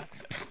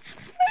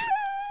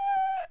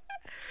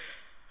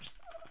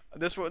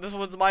 This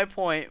was my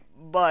point,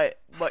 but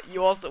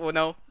you also well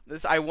no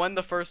this I won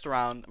the first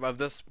round of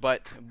this,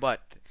 but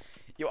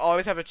you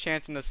always have a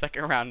chance in the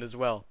second round as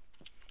well.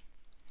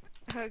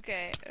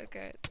 Okay,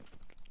 okay.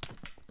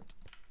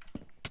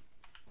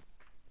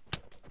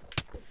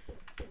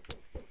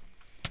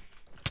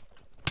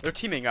 They're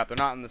teaming up. They're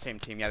not on the same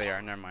team. Yeah, they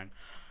are. Never mind.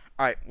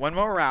 All right, one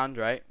more round,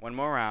 right? One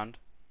more round.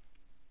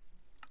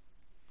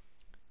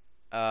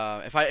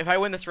 If I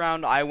win this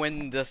round, I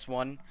win this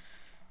one,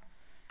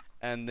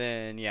 and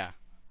then yeah.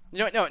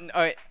 No. All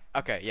right.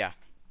 Okay, yeah.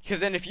 Because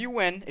then if you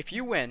win,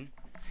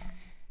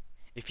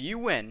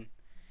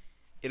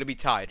 it'll be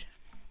tied.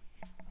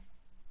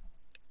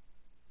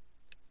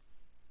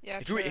 Yeah,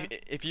 If true.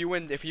 if you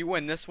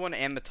win this one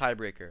and the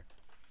tiebreaker,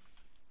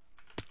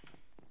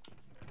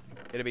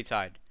 it'll be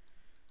tied.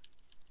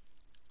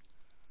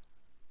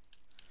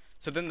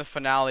 So then the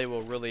finale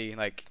will really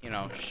like, you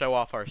know, show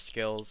off our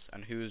skills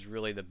and who's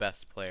really the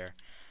best player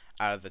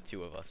out of the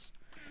two of us.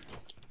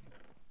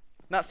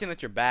 Not saying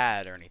that you're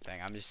bad or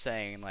anything. I'm just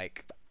saying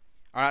like,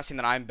 I'm not saying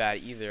that I'm bad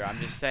either. I'm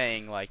just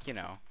saying like, you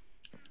know.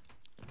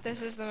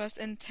 This is the most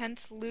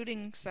intense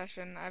looting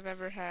session I've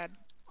ever had.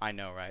 I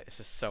know, right? This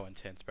is so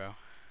intense, bro.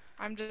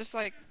 I'm just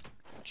like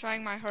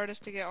trying my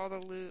hardest to get all the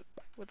loot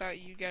without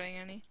you getting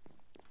any.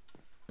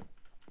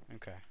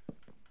 Okay.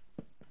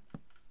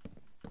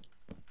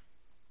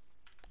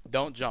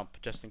 Don't jump,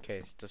 just in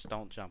case. Just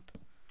don't jump.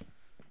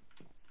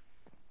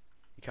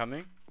 You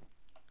coming?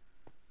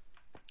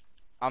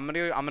 I'm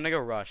gonna go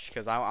rush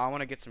because I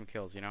want to get some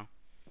kills, you know.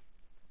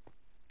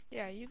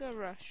 Yeah, you go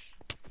rush.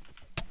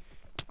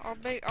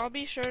 I'll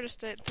be sure to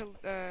stay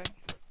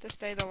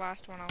the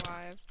last one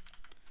alive.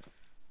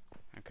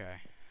 Okay.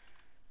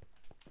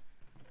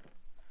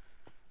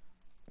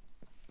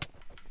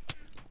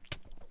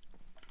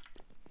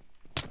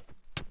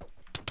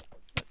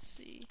 Let's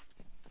see.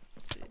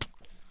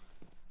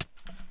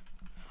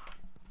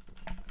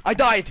 I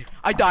died.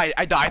 I died.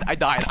 I died. I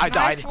died. I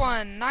died. Nice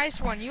one,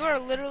 nice one. You are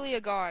literally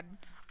a god.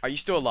 Are you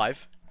still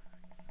alive?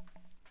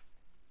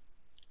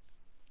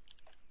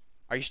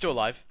 Are you still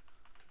alive?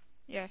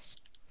 Yes.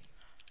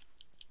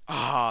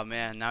 Oh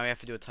man, now we have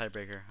to do a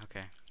tiebreaker.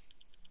 Okay.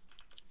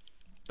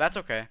 That's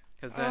okay,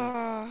 cause then.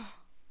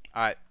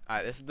 Alright,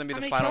 this is gonna be How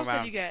the many final kills round.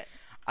 did you get?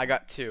 I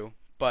got 2,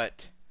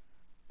 but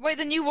Wait,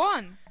 then you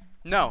won.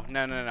 no.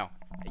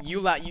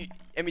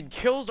 I mean,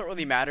 kills don't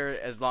really matter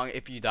as long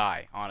if you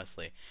die,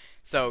 honestly.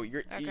 So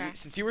Okay.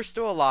 since you were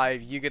still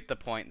alive, you get the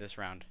point this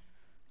round.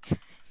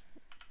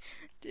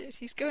 Dude,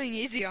 he's going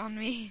easy on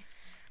me.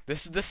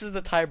 This is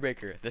the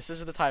tiebreaker. This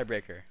is the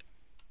tiebreaker.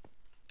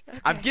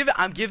 Okay.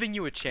 I'm giving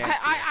you a chance.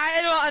 Here.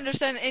 I don't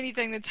understand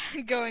anything that's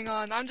going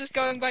on. I'm just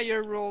going by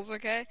your rules,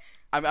 okay?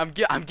 I'm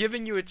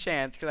giving you a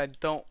chance because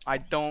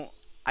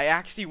I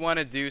actually want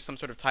to do some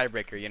sort of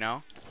tiebreaker, you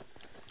know.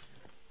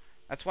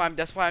 That's why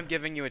I'm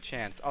giving you a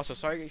chance. Also,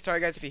 sorry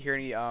guys if you hear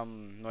any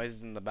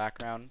noises in the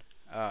background.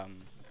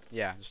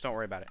 Yeah, just don't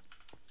worry about it.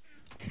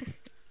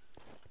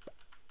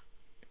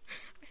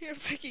 You're a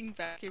freaking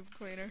vacuum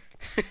cleaner.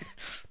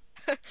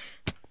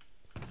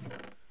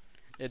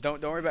 Yeah,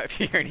 don't worry about if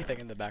you hear anything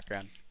in the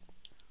background.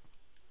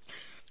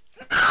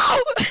 No!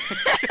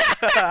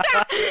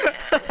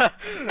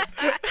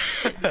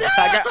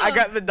 I No!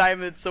 got the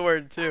diamond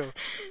sword too.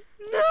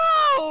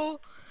 No!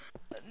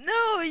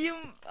 No, you.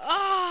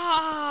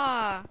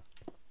 Ah!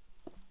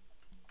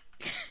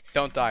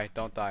 Don't die,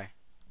 don't die.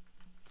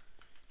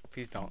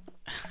 Please don't.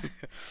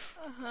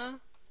 Uh-huh.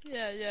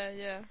 Yeah, yeah,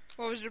 yeah.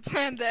 What was your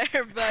plan there,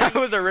 I buddy?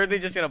 was originally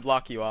just gonna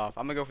block you off.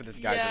 I'm gonna go for this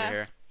guys over Yeah.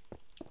 here.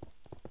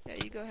 Yeah,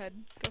 you go ahead.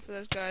 Go for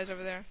those guys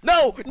over there.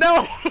 No!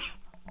 No!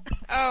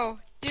 Oh,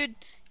 dude.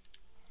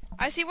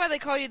 I see why they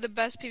call you the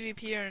best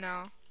PvPer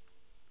now.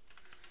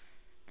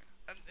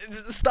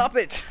 Stop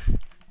it!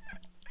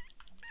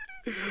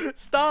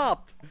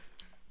 Stop!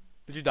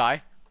 Did you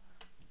die?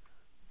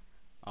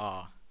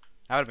 Aw.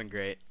 That would've been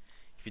great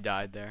if you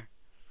died there.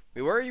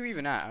 Wait, where are you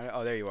even at?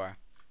 Oh, there you are.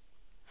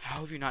 How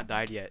have you not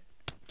died yet?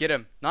 Get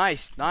him.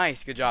 Nice,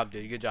 nice. Good job,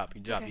 dude. Good job,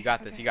 good job. Okay, You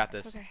got okay, this, you got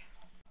this. Okay.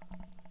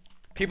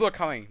 People are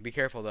coming. Be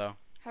careful, though.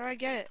 How do I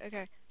get it?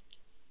 Okay.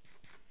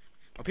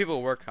 Oh,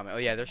 people were coming. Oh,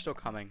 yeah, they're still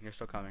coming. They're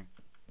still coming.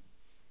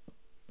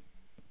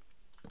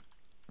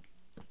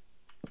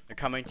 They're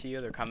coming to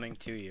you. They're coming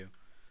to you.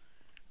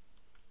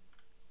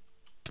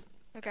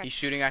 Okay. He's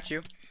shooting at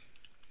you.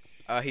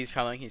 He's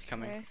coming. He's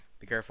coming. Okay.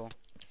 Be careful.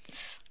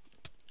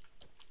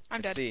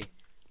 I'm Let's dead. see.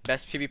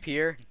 Best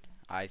PvPer?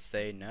 I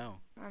say no.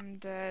 I'm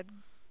dead.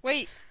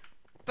 Wait,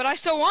 but I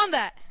still won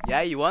that.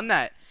 Yeah, you won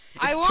that.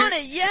 I won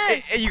it.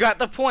 Yes. You got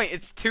the point.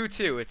 It's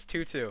 2-2. It's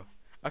 2-2.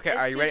 Okay, It's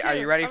are you ready? Are 2-2.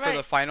 you ready for Alright.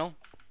 the final?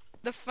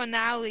 The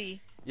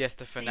finale. Yes,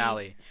 the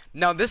finale.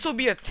 Now this will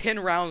be a 10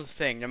 round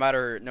thing, no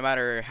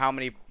matter how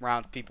many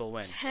rounds people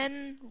win.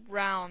 10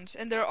 rounds,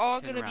 and they're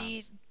all 10 gonna be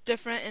rounds.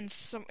 different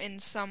in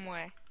some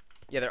way.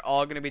 Yeah, they're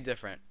all gonna be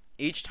different.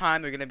 Each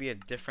time they're gonna be a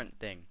different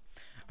thing.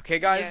 Okay,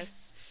 guys.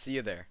 Yes. See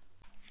you there.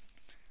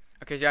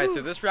 Okay, guys. So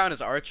Whew. this round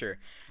is Archer.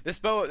 This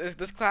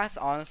class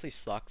honestly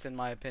sucks in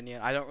my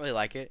opinion. I don't really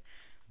like it,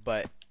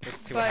 but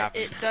let's see what But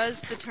happens. it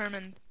does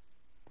determine.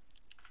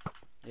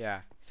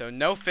 Yeah. So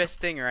no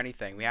fisting or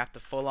anything. We have to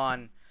full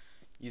on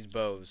use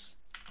bows.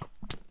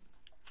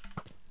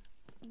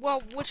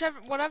 Well,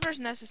 whatever's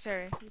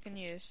necessary, you can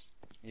use.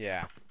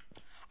 Yeah.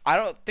 I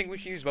don't think we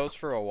should use bows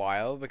for a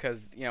while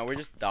because, you know, we're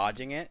just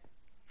dodging it.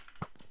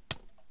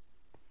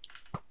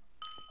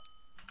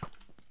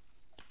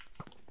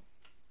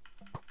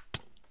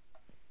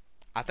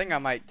 I think I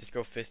might just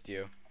go fist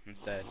you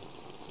instead.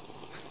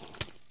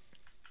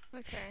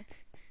 Okay.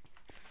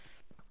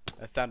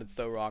 That sounded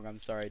so wrong. I'm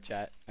sorry,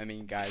 chat. I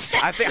mean, guys.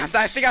 I think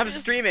I'm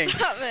Just streaming.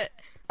 Stop it.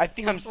 I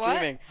think I'm What?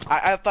 streaming.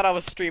 I thought I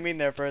was streaming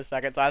there for a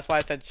second, so that's why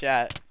I said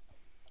chat.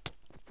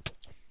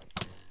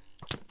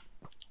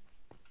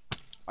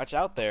 Watch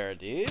out there,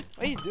 dude.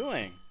 What are you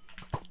doing?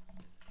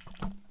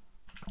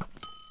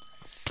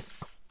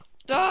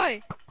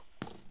 Die.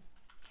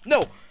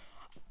 No.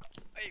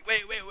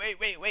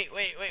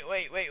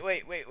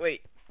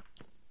 Wait.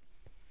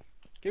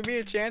 Give me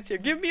a chance here.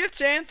 Give me a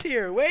chance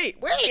here. Wait.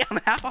 I'm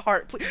half a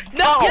heart, please.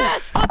 No.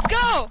 Yes. Let's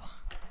go.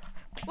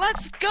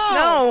 Let's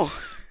go.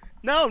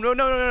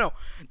 No.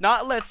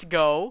 Not let's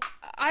go.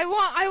 I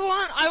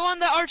won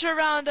the archer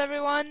round,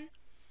 everyone.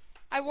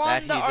 I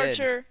won That the he did.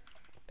 archer.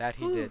 That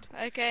he Whew. did.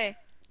 Okay.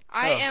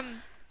 Oh.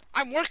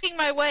 I'm working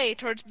my way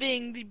towards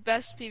being the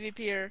best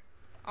PvPer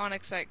on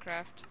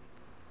Cubecraft.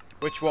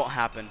 Which won't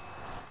happen.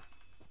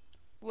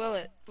 Will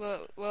it?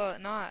 Will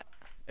it not?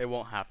 It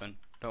won't happen.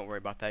 Don't worry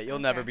about that. You'll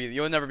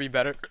Okay. never be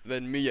better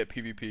than me at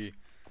PvP.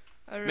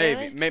 Oh,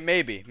 really?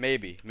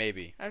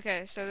 Maybe.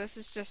 Okay, so this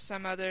is just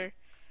some other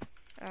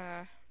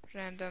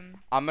random.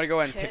 I'm gonna go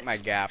ahead and pick Kit. my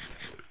gap.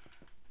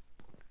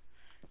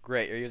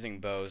 Great, you're using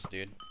bows,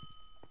 dude.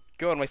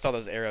 Go ahead and waste all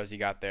those arrows you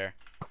got there.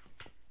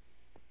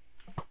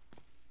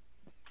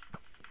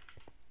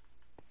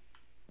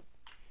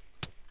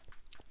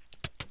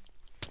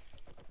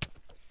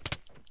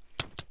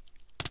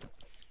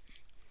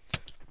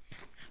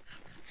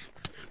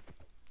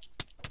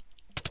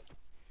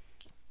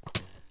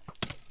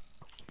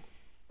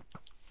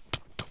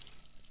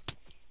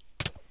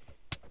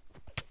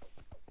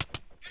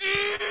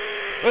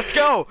 Let's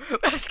go!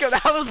 Let's go!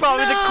 That was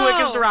probably the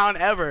quickest No! round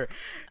ever.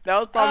 That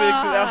was probably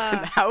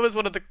Ah. that was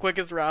one of the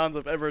quickest rounds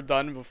I've ever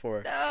done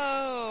before.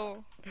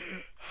 No!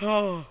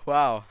 Oh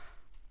wow!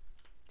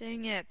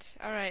 Dang it!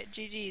 All right,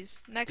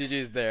 GG's. Next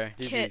GG's there.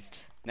 GG's.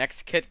 kit.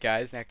 Next kit,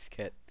 guys. Next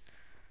kit.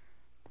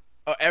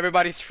 Oh,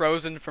 everybody's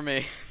frozen for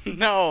me.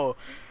 No!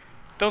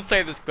 Don't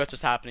say this glitch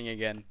is happening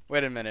again.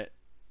 Wait a minute.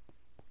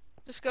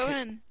 Just go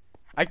in.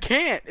 I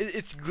can't.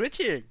 It's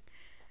glitching.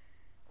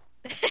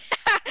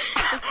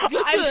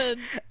 Good.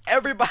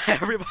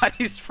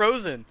 Everybody's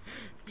frozen.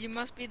 You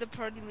must be the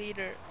party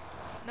leader.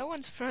 No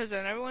one's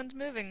frozen. Everyone's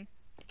moving.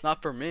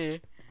 Not for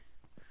me.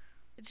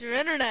 It's your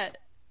internet.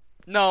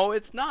 No,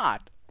 it's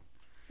not.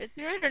 It's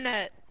your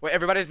internet. Wait,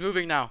 everybody's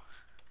moving now.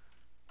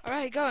 All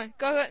right, go in.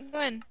 Go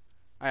in.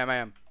 I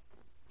am.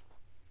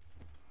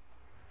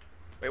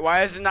 Wait,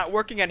 why is it not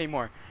working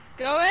anymore?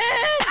 Go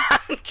in.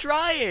 I'm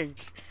trying.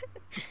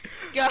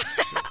 Go.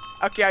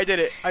 Okay, I did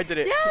it.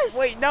 Yes!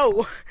 Wait,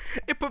 no.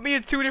 It put me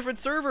in 2 different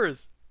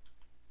servers.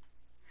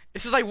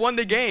 It's just I won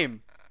the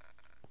game.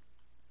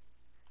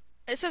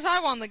 It says I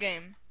won the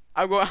game.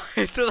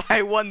 It said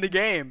I won the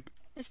game.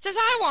 It says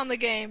I won the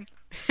game.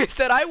 It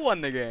said I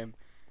won the game.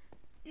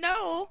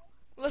 No.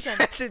 Listen,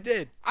 Yes, it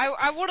did.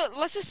 I would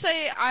let's just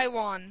say I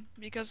won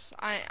because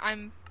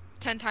I'm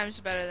 10 times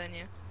better than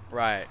you.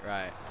 Right,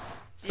 right.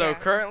 So Yeah.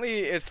 currently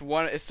it's a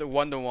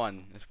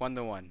 1-to-1. It's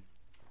 1-to-1.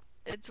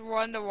 It's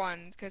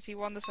 1-to-1 because he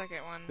won the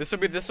second one. This will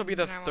be the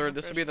and I won third.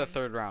 the This will be the first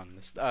one. third round.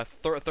 This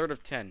third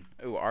of 10.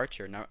 Ooh,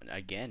 Archer. Now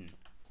again.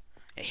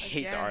 I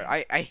hate the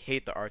Again. I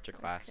hate the Archer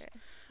class. Okay.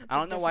 It's I a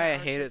don't know why I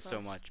different hate archer it so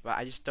class. much, but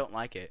I just don't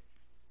like it.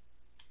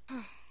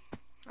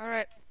 All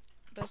right.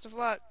 Best of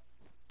luck.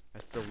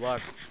 Best of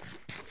luck.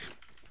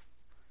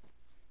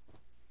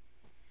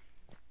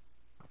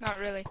 Not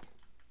really.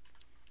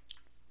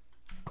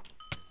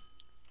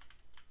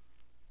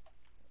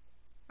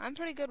 I'm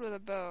pretty good with a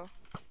bow.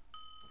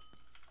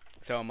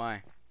 So am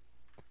I.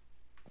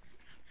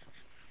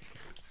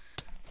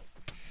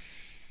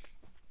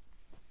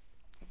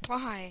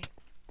 Why?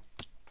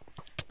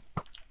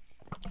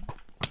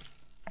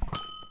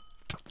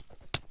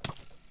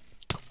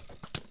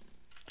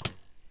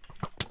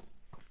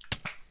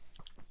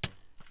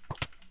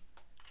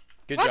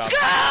 Good Let's job.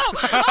 go!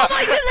 Oh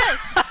my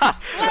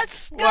goodness!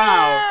 Let's go!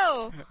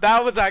 Wow.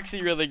 That was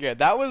actually really good.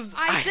 That was.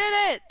 I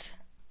did it!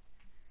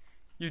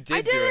 You did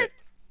I do did it. it!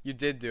 You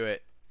did do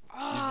it.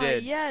 Oh,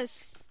 did.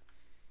 yes.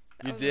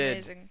 That You was did.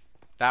 amazing.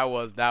 That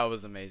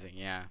was amazing.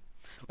 Yeah.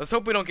 Let's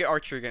hope we don't get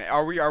Archer again.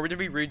 Are we gonna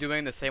be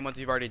redoing the same ones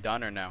we've already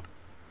done or no?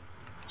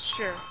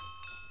 Sure.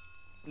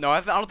 No,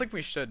 I don't think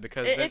we should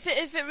because If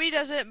it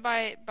redoes it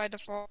by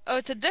default. Oh,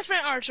 it's a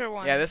different archer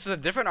one. yeah, this is a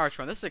different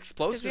Archer one. This is Because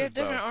explosive we have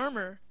different bow.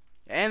 armor.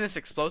 And it's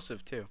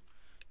explosive too.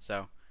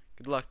 So,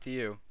 good luck to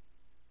you,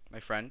 my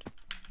friend.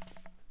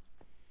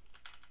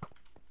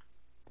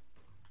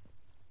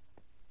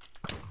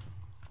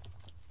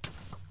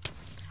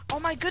 Oh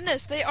my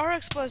goodness, they are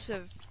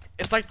explosive.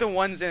 It's like the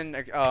ones in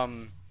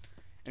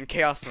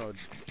chaos mode.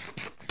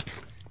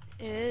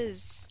 It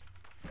is.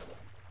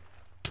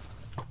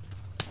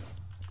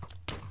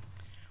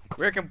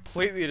 We're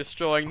completely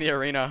destroying the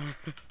arena.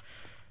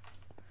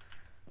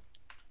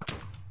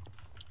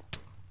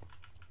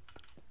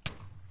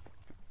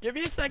 Give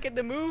me a second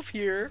to move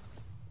here.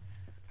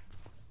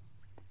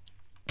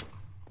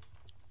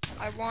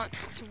 I want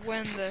to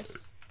win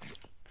this.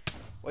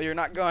 Well, you're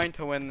not going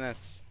to win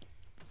this.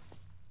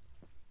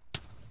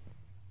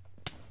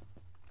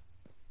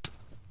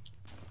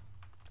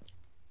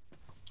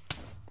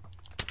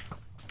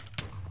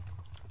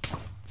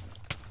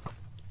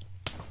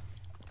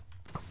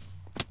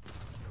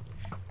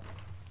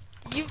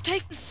 You've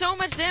taken so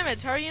much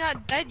damage. How are you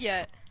not dead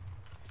yet?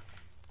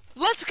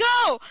 Let's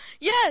go!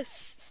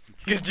 Yes!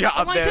 Good job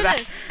Oh my there.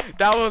 goodness.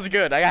 That was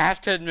good. I have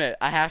to admit.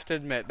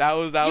 That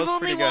was You've only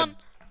pretty won. good.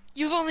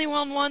 You've only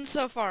won one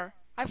so far.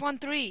 I've won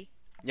 3.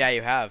 Yeah,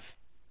 you have.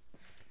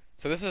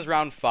 So this is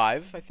round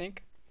 5, I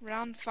think.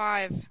 Round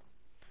 5.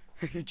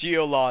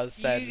 Geolaws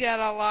says. You got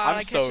a lot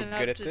I'm of so catching good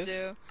up at to this.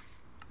 do.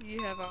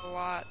 You have a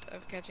lot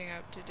of catching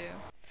up to do.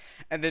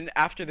 And then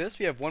after this,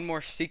 we have one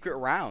more secret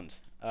round.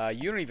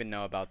 You don't even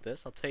know about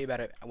this. I'll tell you about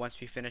it once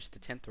we finish the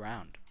 10th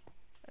round.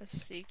 A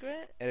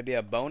secret? It'll be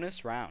a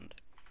bonus round,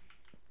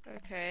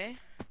 Okay.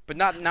 but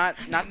not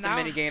the Now-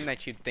 mini game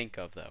that you'd think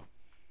of though.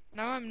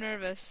 Now I'm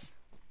nervous.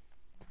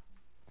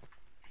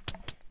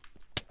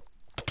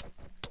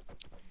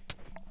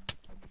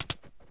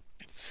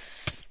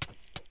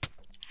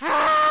 If it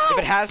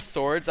How? has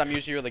swords, I'm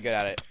usually really good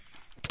at it.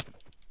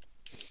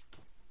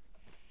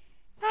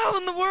 How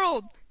in the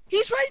world?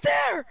 He's right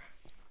there!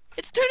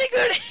 It's turning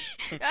good!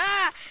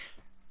 Ah!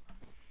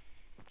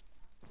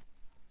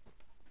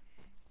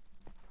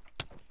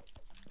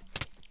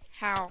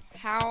 How?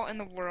 How in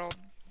the world?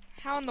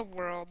 How in the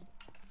world?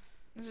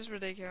 This is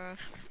ridiculous.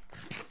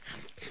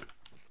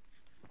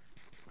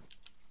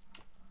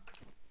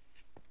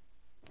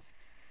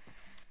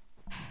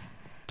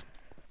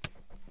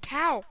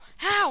 How?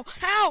 How?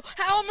 How?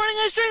 How? I'm running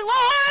a straight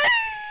line!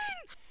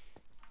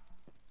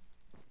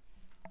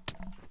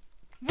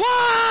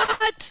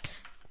 What?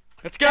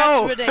 Let's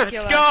go! That's ridiculous.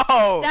 Let's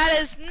go! That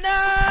is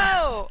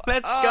no!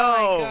 Let's oh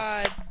go! my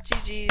god.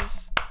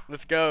 GG's.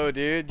 Let's go,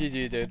 dude.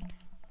 GG, dude.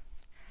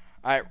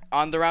 Alright,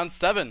 on to round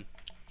 7.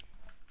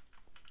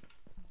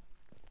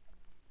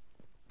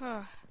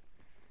 That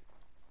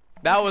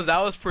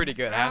was pretty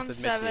good. I have Round to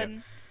admit to you.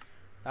 7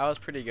 That was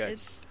pretty good.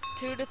 is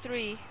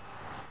 2-3.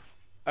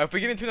 If we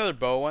get into another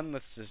bow one,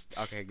 let's just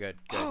okay, good.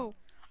 Oh,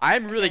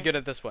 I'm really okay. good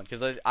at this one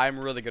because I'm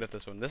really good at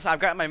this one. I've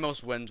got my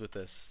most wins with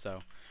this, so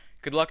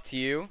good luck to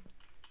you.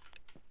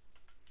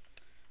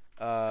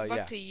 good luck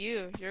Yeah. to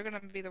you. You're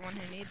gonna be the one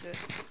who needs it.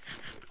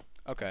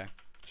 Okay,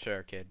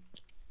 sure, kid.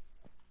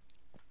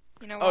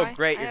 You know Oh, why?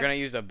 great, I you're have- gonna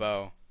use a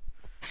bow.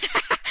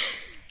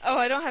 Oh,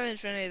 I don't have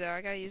infinity though.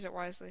 I gotta use it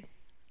wisely.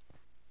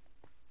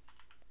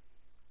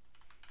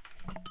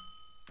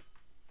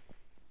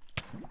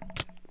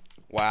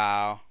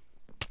 Wow.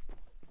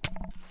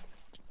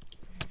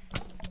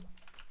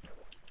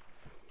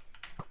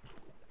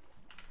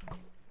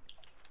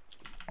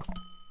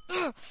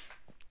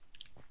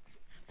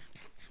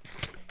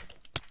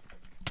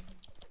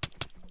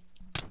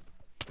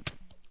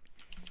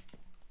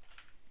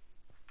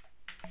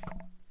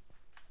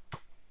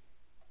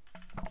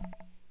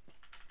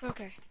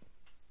 Okay.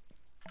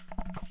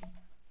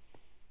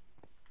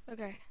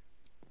 Okay.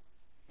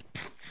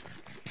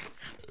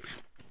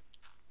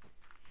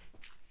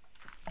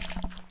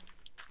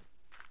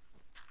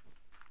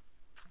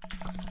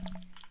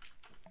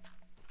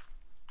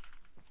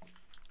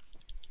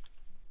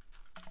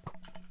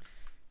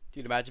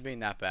 Dude, imagine being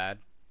that bad.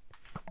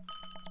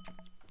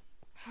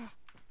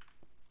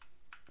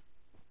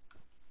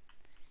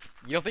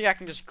 You don't think I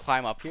can just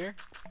climb up here?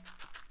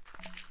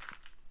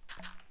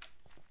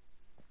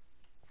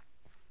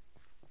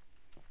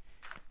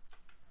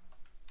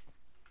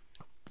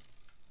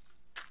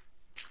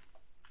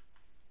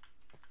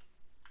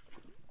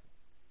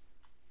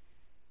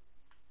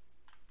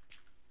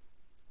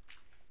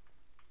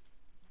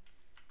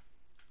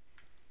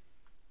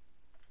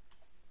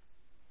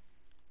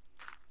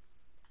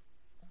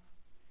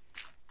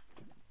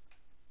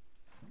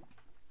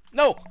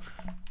 No!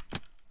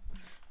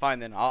 Fine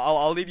then.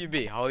 I'll leave you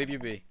be. I'll leave you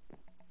be.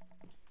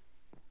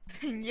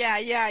 Yeah,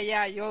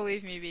 you'll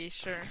leave me be,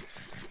 sure.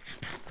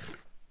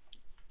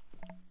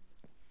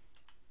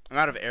 I'm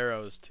out of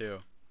arrows too,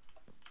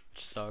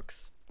 which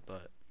sucks,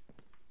 but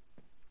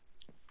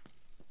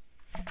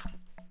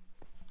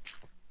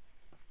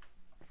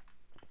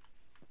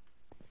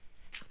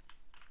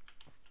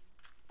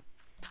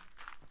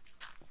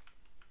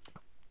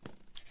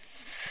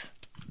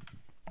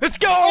let's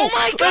go! Oh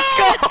my Let's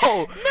god!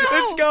 go!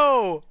 Let's No!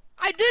 go!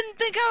 I didn't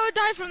think I would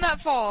die from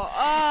that fall.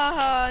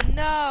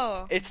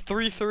 No. It's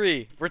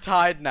 3-3. We're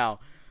tied now.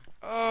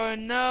 Oh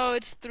no,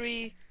 it's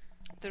 3-3.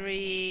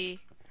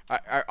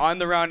 On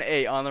the round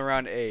 8. On the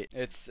round 8.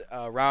 It's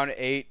round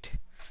 8.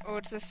 Oh,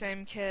 it's the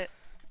same kit.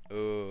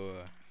 Ooh,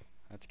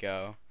 let's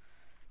go.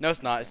 No,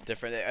 it's not. It's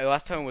different.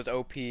 Last time was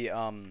OP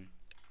UHC.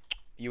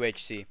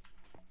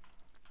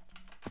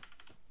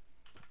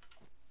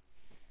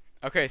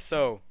 Okay,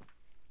 so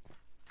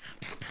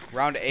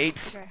round 8.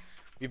 Okay.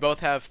 We both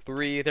have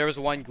 3. There was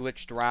one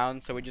glitched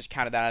round, so we just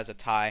counted that as a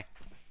tie.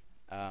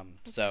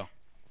 So.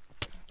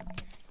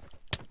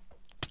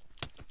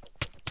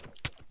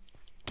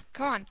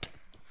 Come on.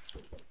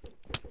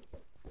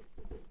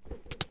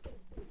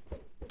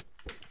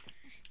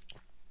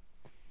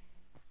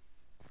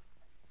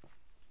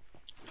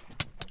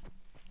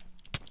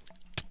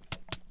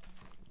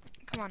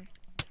 Come on.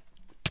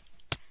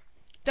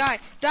 Die!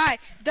 Die!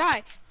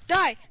 Die!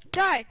 Die!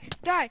 Die!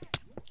 Die!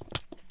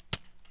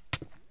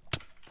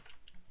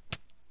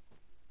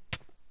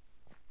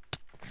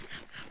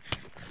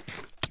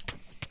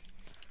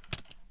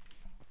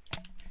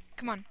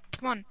 Come on.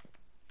 Come on.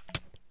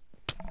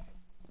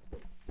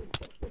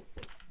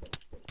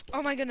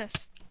 Oh my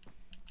goodness.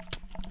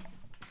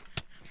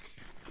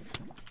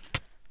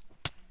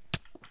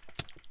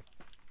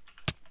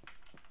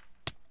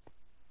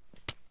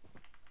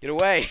 Get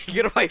away!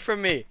 Get away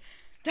from me!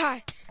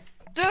 Die!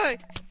 Die!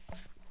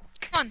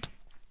 Come on!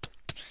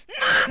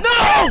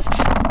 No!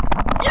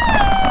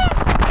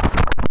 Yes!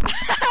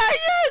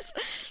 Yes!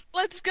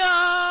 Let's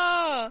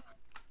go!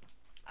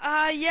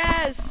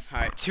 Yes!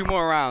 Alright, 2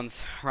 more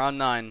rounds. Round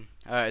 9.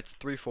 It's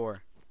 3-4.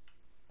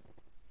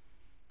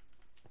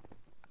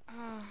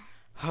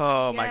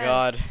 Oh my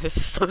god. Yes. This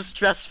is so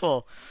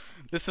stressful.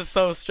 This is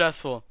so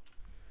stressful.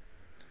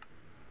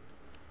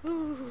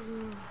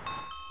 Ooh.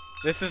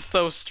 This is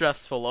so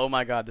stressful. Oh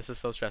my god, this is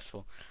so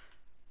stressful.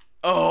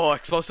 Oh,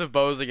 explosive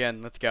bows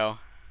again. Let's go.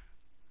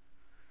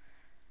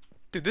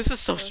 Dude, this is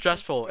so Explosive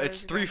stressful. bows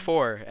It's again.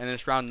 3-4 and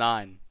it's round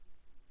 9.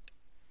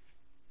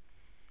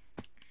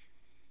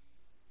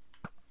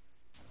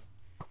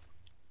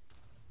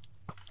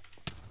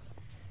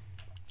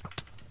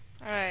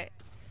 Alright.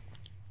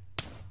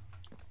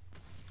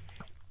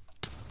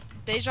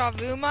 Deja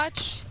vu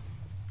much?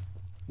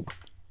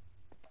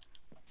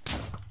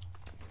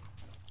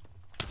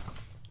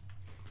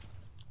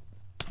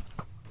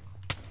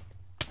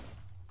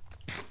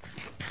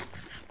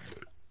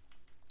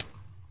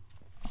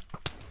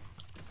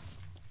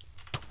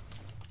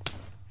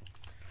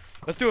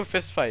 Let's do a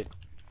fist fight.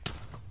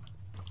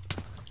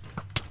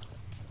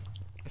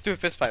 Let's do a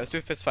fist fight. Let's do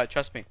a fist fight.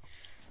 Trust me.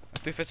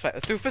 Let's do a fist fight.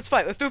 Let's do a fist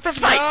fight. Let's do a fist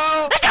fight.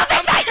 No! Let's do a fist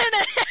I'm fight.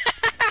 winning it!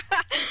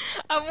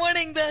 I'm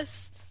winning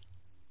this!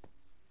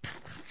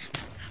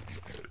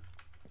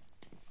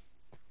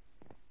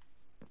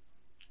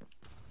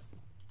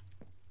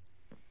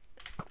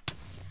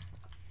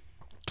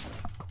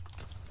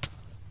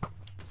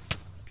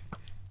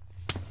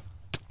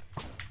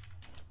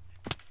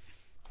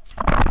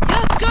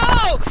 Let's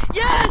go!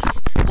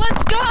 Yes!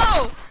 Let's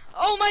go!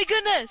 Oh my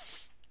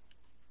goodness!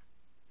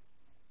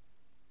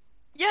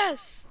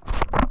 Yes!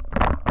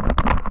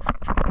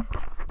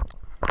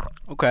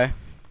 Okay.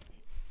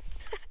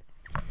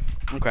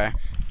 Okay.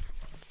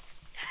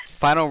 Yes!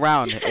 Final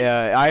round.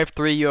 Yes. I have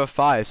 3, you have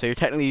 5, so you're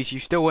technically you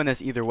still win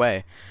this either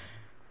way.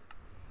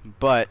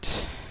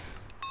 But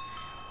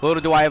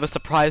little do I have a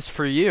surprise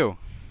for you.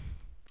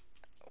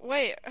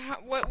 Wait,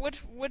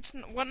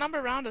 what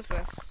number round is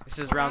this? This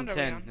is What round are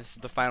we 10. on? This is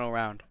the final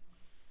round.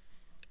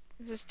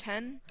 This is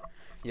 10?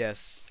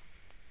 Yes.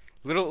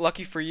 Little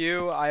lucky for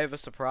you, I have a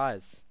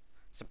surprise.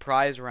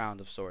 Surprise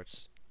round of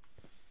sorts.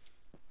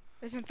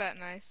 Isn't that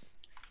nice?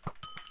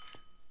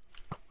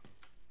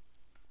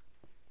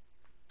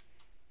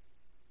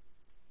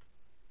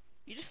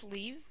 You just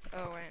leave?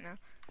 Oh, wait, no.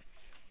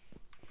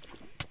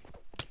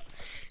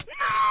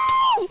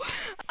 No!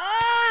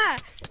 Ah!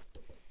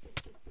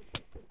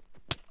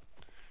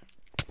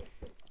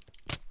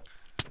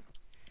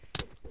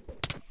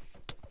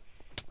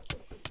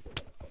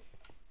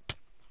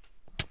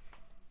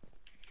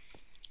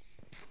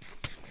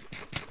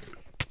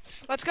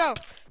 Let's go.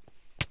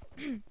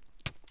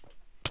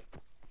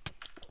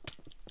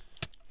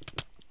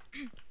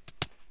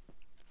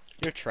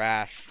 You're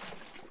trash.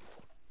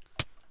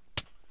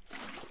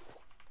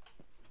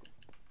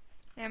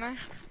 Am I?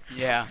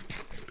 Yeah.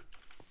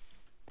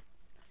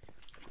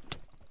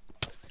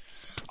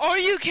 Oh, are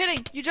you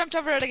kidding? You jumped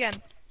over it again.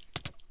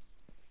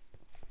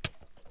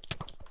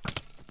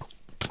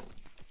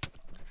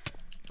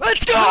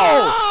 Let's go!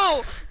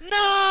 No!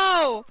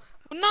 No!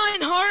 9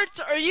 hearts?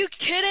 Are you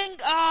kidding?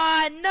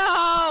 Ah,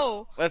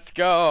 no! Let's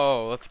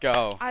go. Let's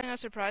go. Having a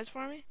surprise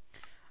for me?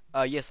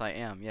 Yes, I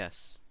am.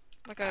 Yes.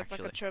 Like a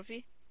Actually.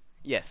 trophy?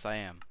 Yes, I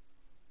am.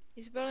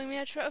 He's building me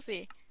a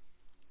trophy.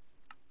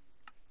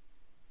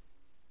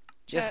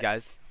 Yes, Chat.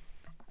 guys.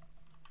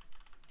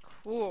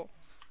 Cool.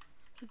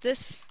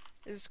 This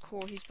is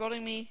cool. He's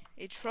building me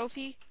a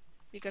trophy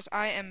because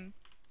I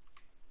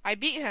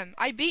beat him.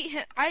 I beat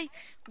him. I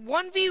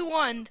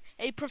 1v1'd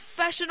a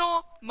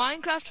professional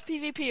Minecraft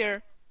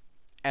PvPer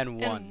And and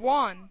one.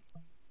 won.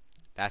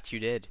 That you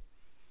did.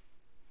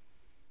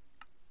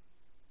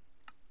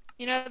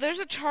 You know, there's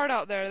a chart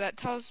out there that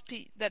tells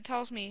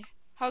me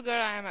how good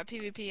I am at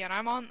PvP, and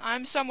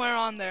I'm somewhere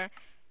on there.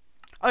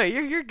 Oh,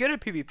 you're good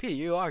at PvP.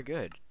 You are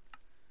good.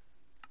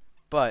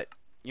 But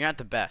you're not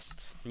the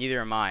best.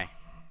 Neither am I.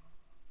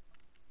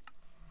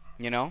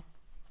 You know?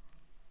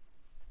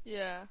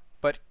 Yeah.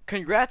 But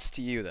congrats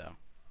to you, though.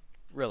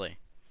 Really.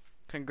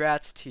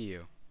 Congrats to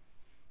you.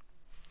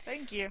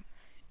 Thank you.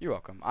 You're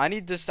welcome. I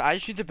just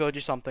need to build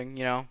you something,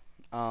 you know.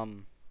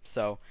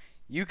 So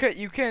you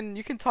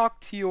can talk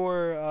to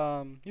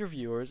your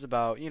viewers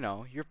about, you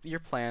know, your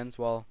plans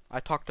while I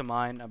talk to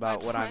mine My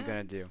about what I'm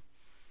gonna plans? do.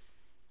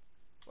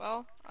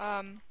 Well,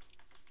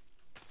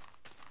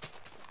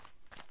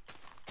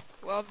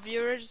 well,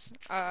 viewers,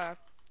 I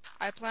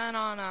plan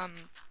on,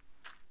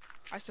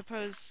 I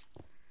suppose,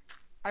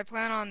 I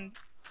plan on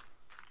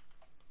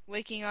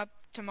waking up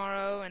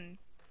tomorrow and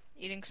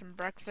eating some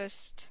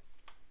breakfast.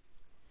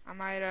 I don't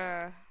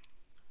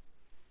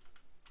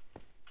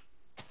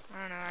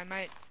know, I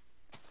might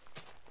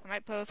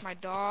play with my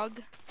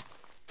dog.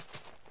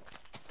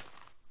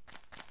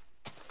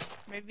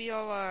 Maybe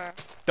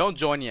Don't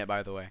join yet,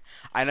 by the way.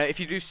 I know if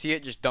you do see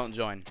it, just don't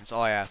join. That's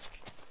all I ask.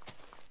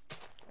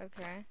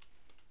 okay.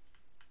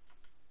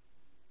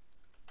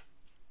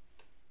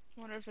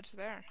 Wonder if it's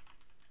there.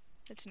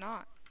 It's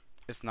not.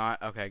 It's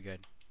not? Okay,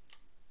 good.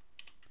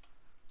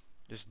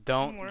 Just I'm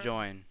don't worried.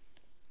 join.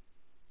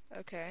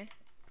 Okay.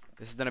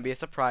 This is gonna be a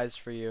surprise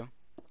for you.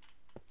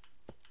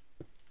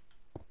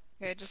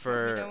 Okay, just let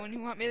me For know when you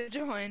want me to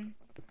join.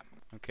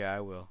 Okay, I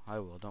will. I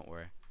will. Don't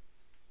worry.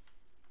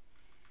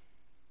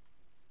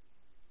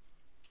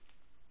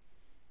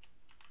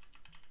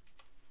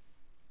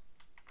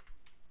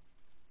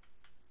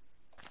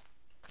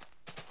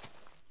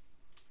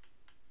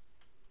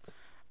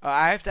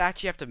 I have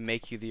to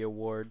make you the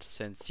award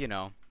since, you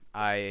know,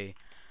 I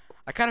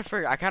I kind of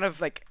figure I kind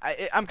of like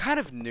I'm kind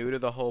of new to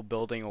the whole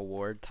building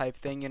award type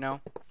thing, you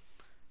know.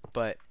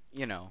 But,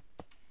 you know,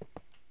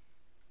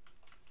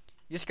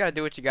 you just got to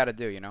do what you got to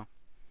do, you know.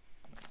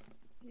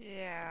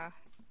 Yeah.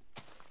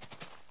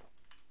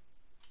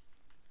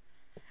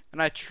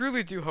 And I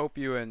truly do hope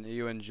you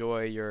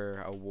enjoy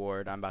your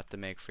award I'm about to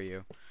make for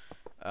you.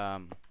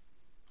 Um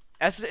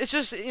it's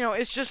just, you know,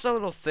 it's just a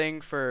little thing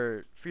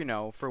for you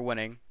know, for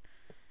winning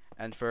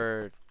and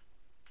for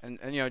and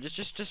you know,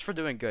 just for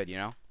doing good, you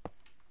know.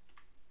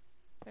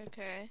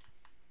 Okay.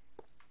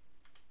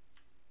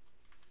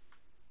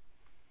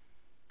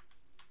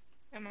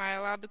 Am I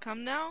allowed to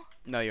come now?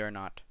 No, you're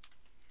not.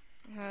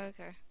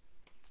 Okay.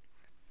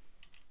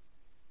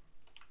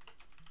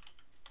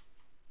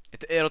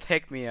 It'll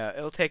take me a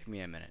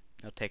minute.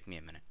 It'll take me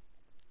a minute.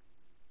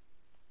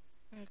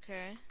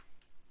 Okay.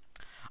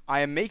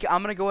 I'm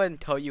gonna go ahead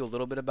and tell you a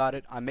little bit about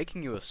it. I'm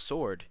making you a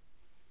sword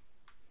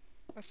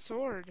A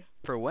sword.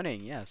 for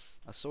winning. Yes,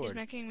 a He's sword.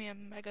 making me a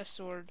mega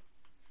sword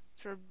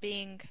for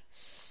being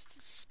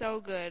so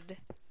good.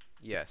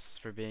 Yes,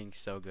 for being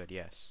so good.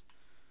 Yes,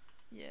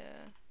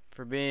 Yeah.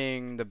 for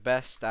being the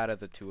best out of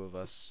the two of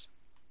us.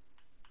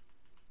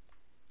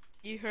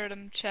 You heard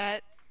him,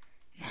 chat.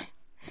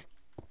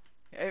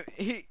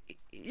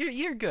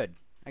 You're good.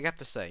 I got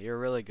to say, you're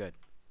really good.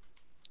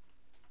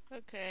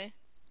 Okay.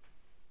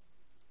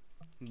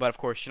 But of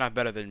course, you're not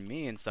better than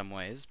me in some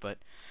ways. But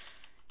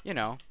you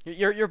know,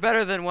 you're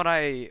better than what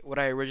I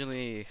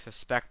originally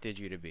suspected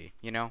you to be.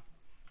 You know.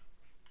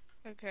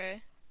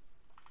 Okay.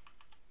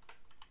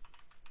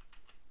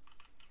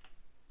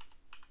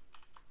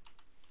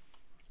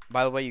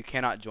 By the way, you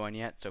cannot join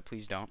yet, so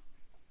please don't.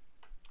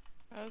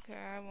 Okay,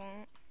 I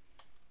won't.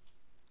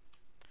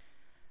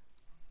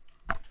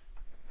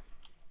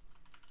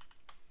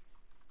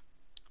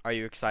 Are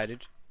you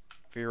excited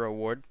for your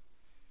reward?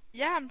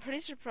 Yeah, I'm pretty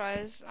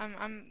surprised.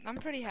 I'm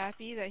pretty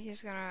happy that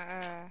he's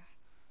gonna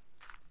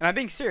And I'm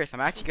being serious.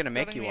 I'm actually he's gonna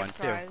make building you me a one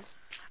too. prize.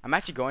 I'm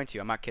actually going to.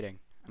 I'm not kidding.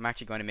 I'm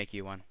actually going to make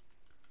you one.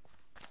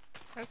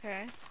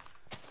 Okay.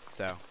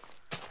 So,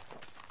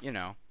 you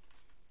know,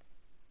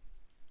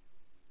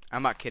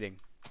 I'm not kidding.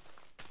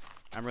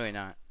 I'm really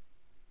not.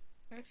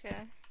 Okay.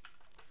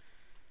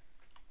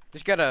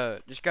 Just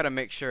gotta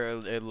make sure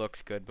it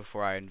looks good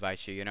before I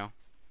invite you. You know.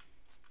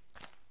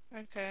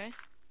 Okay.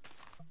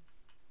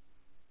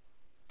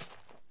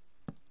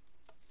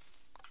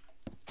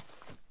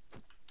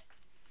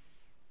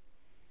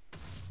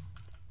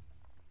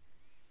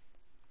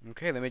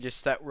 Okay, let me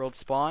just set world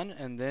spawn,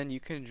 and then you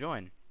can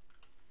join.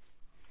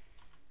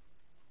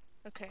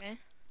 Okay.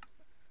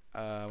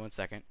 1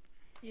 second.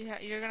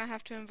 You're gonna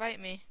have to invite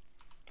me.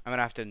 I'm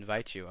gonna have to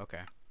invite you.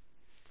 Okay.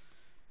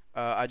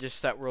 I just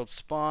set world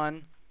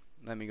spawn.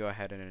 Let me go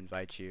ahead and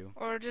invite you.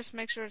 Or just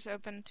make sure it's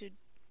open to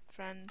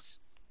friends.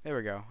 There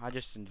we go. I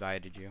just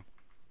invited you.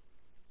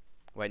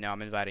 Wait, no,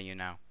 I'm inviting you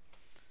now.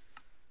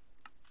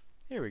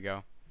 Here we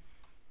go.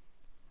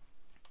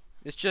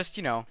 It's just,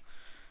 you know,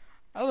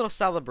 a little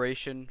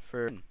celebration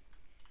for.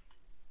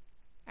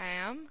 I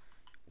am?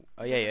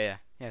 Oh It yeah, yeah, doesn't. yeah.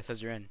 Yeah, it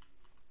says you're in.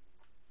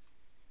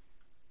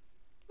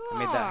 I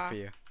made that for Ah,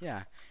 you.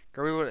 Yeah.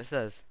 Go read what it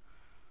says.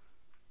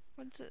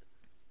 what's it?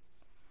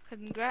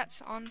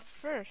 Congrats on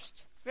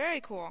first.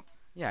 Very cool.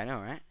 Yeah, I know,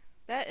 right?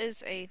 That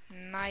is a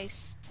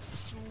nice.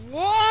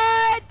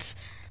 What?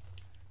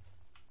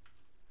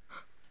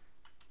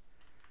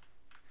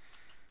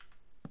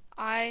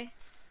 I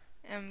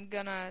am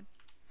gonna.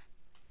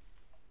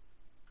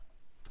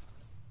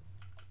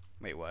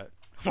 Wait, what?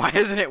 Why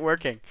isn't it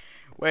working?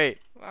 Wait.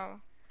 Wow.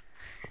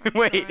 I'm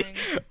Wait. crying.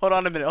 Hold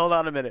on a minute. Hold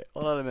on a minute.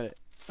 Hold on a minute.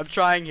 I'm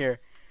trying here.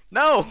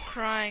 No. I'm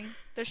crying.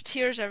 There's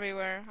tears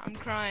everywhere. I'm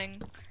crying.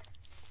 1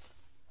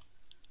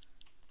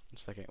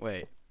 second.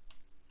 Wait.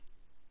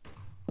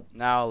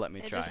 Now let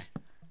me It try. just.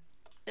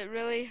 It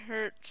really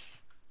hurts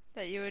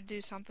that you would do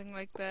something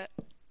like that.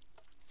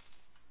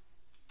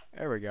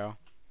 There we go.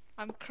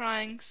 I'm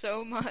crying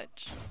so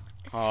much.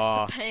 The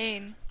Aw.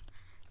 pain.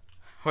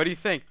 What do you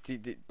think? Yeah.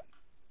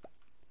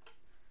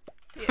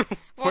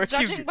 Well, Where'd you?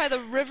 judging by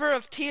the river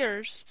of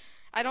tears,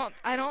 I don't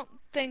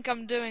think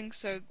I'm doing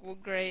so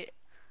great.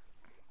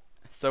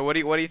 So what do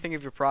you think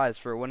of your prize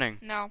for winning?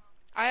 No,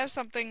 I have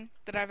something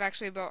that I've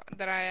actually built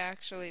that I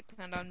actually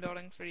planned on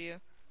building for you.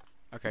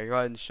 Okay, go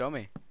ahead and show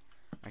me.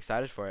 I'm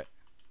excited for it.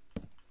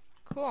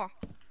 Cool.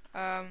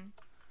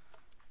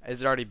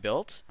 Is it already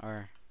built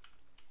or?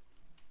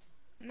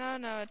 No,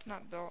 it's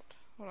not built.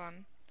 Hold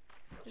on.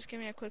 Just give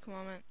me a quick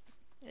moment.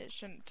 It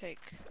shouldn't take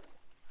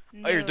Oh,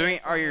 you're nearly doing.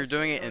 as Are long you as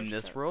doing it yours in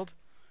this took. world?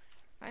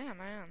 I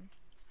am.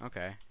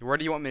 Okay. Where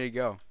do you want me to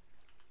go?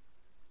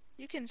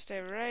 You can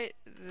stay right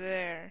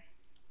there.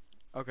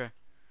 Okay.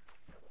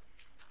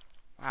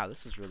 Wow,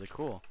 this is really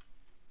cool.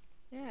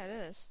 Yeah, it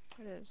is.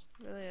 It is.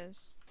 It really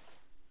is.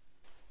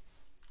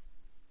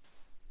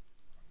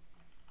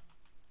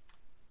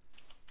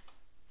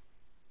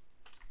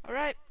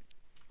 Alright.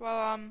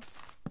 Well,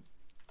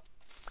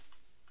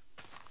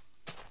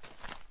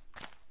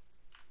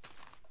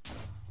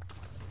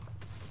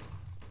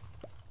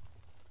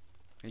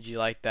 Did you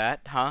like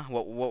that, huh?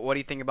 What do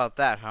you think about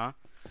that, huh?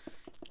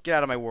 Get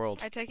out of my world.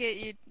 I take it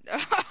you.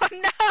 Oh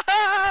no!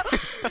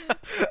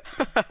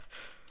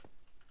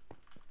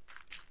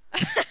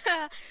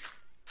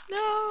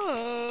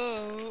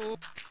 No!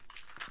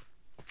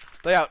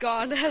 Stay out.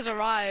 God has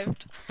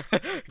arrived.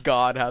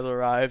 God has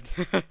arrived.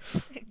 I hope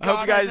you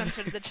God has guys.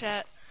 entered the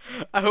chat.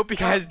 I hope you Oh,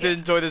 guys did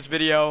enjoy this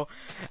video,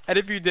 and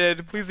if you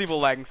did, please leave a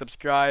like and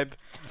subscribe.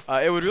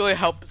 It would really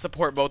help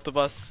support both of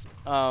us.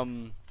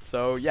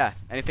 So yeah,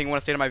 anything you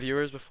want to say to my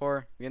viewers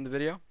before we end the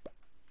video?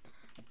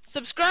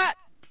 Subscribe!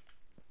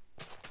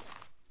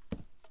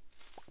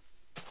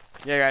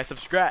 Yeah, guys,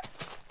 subscribe.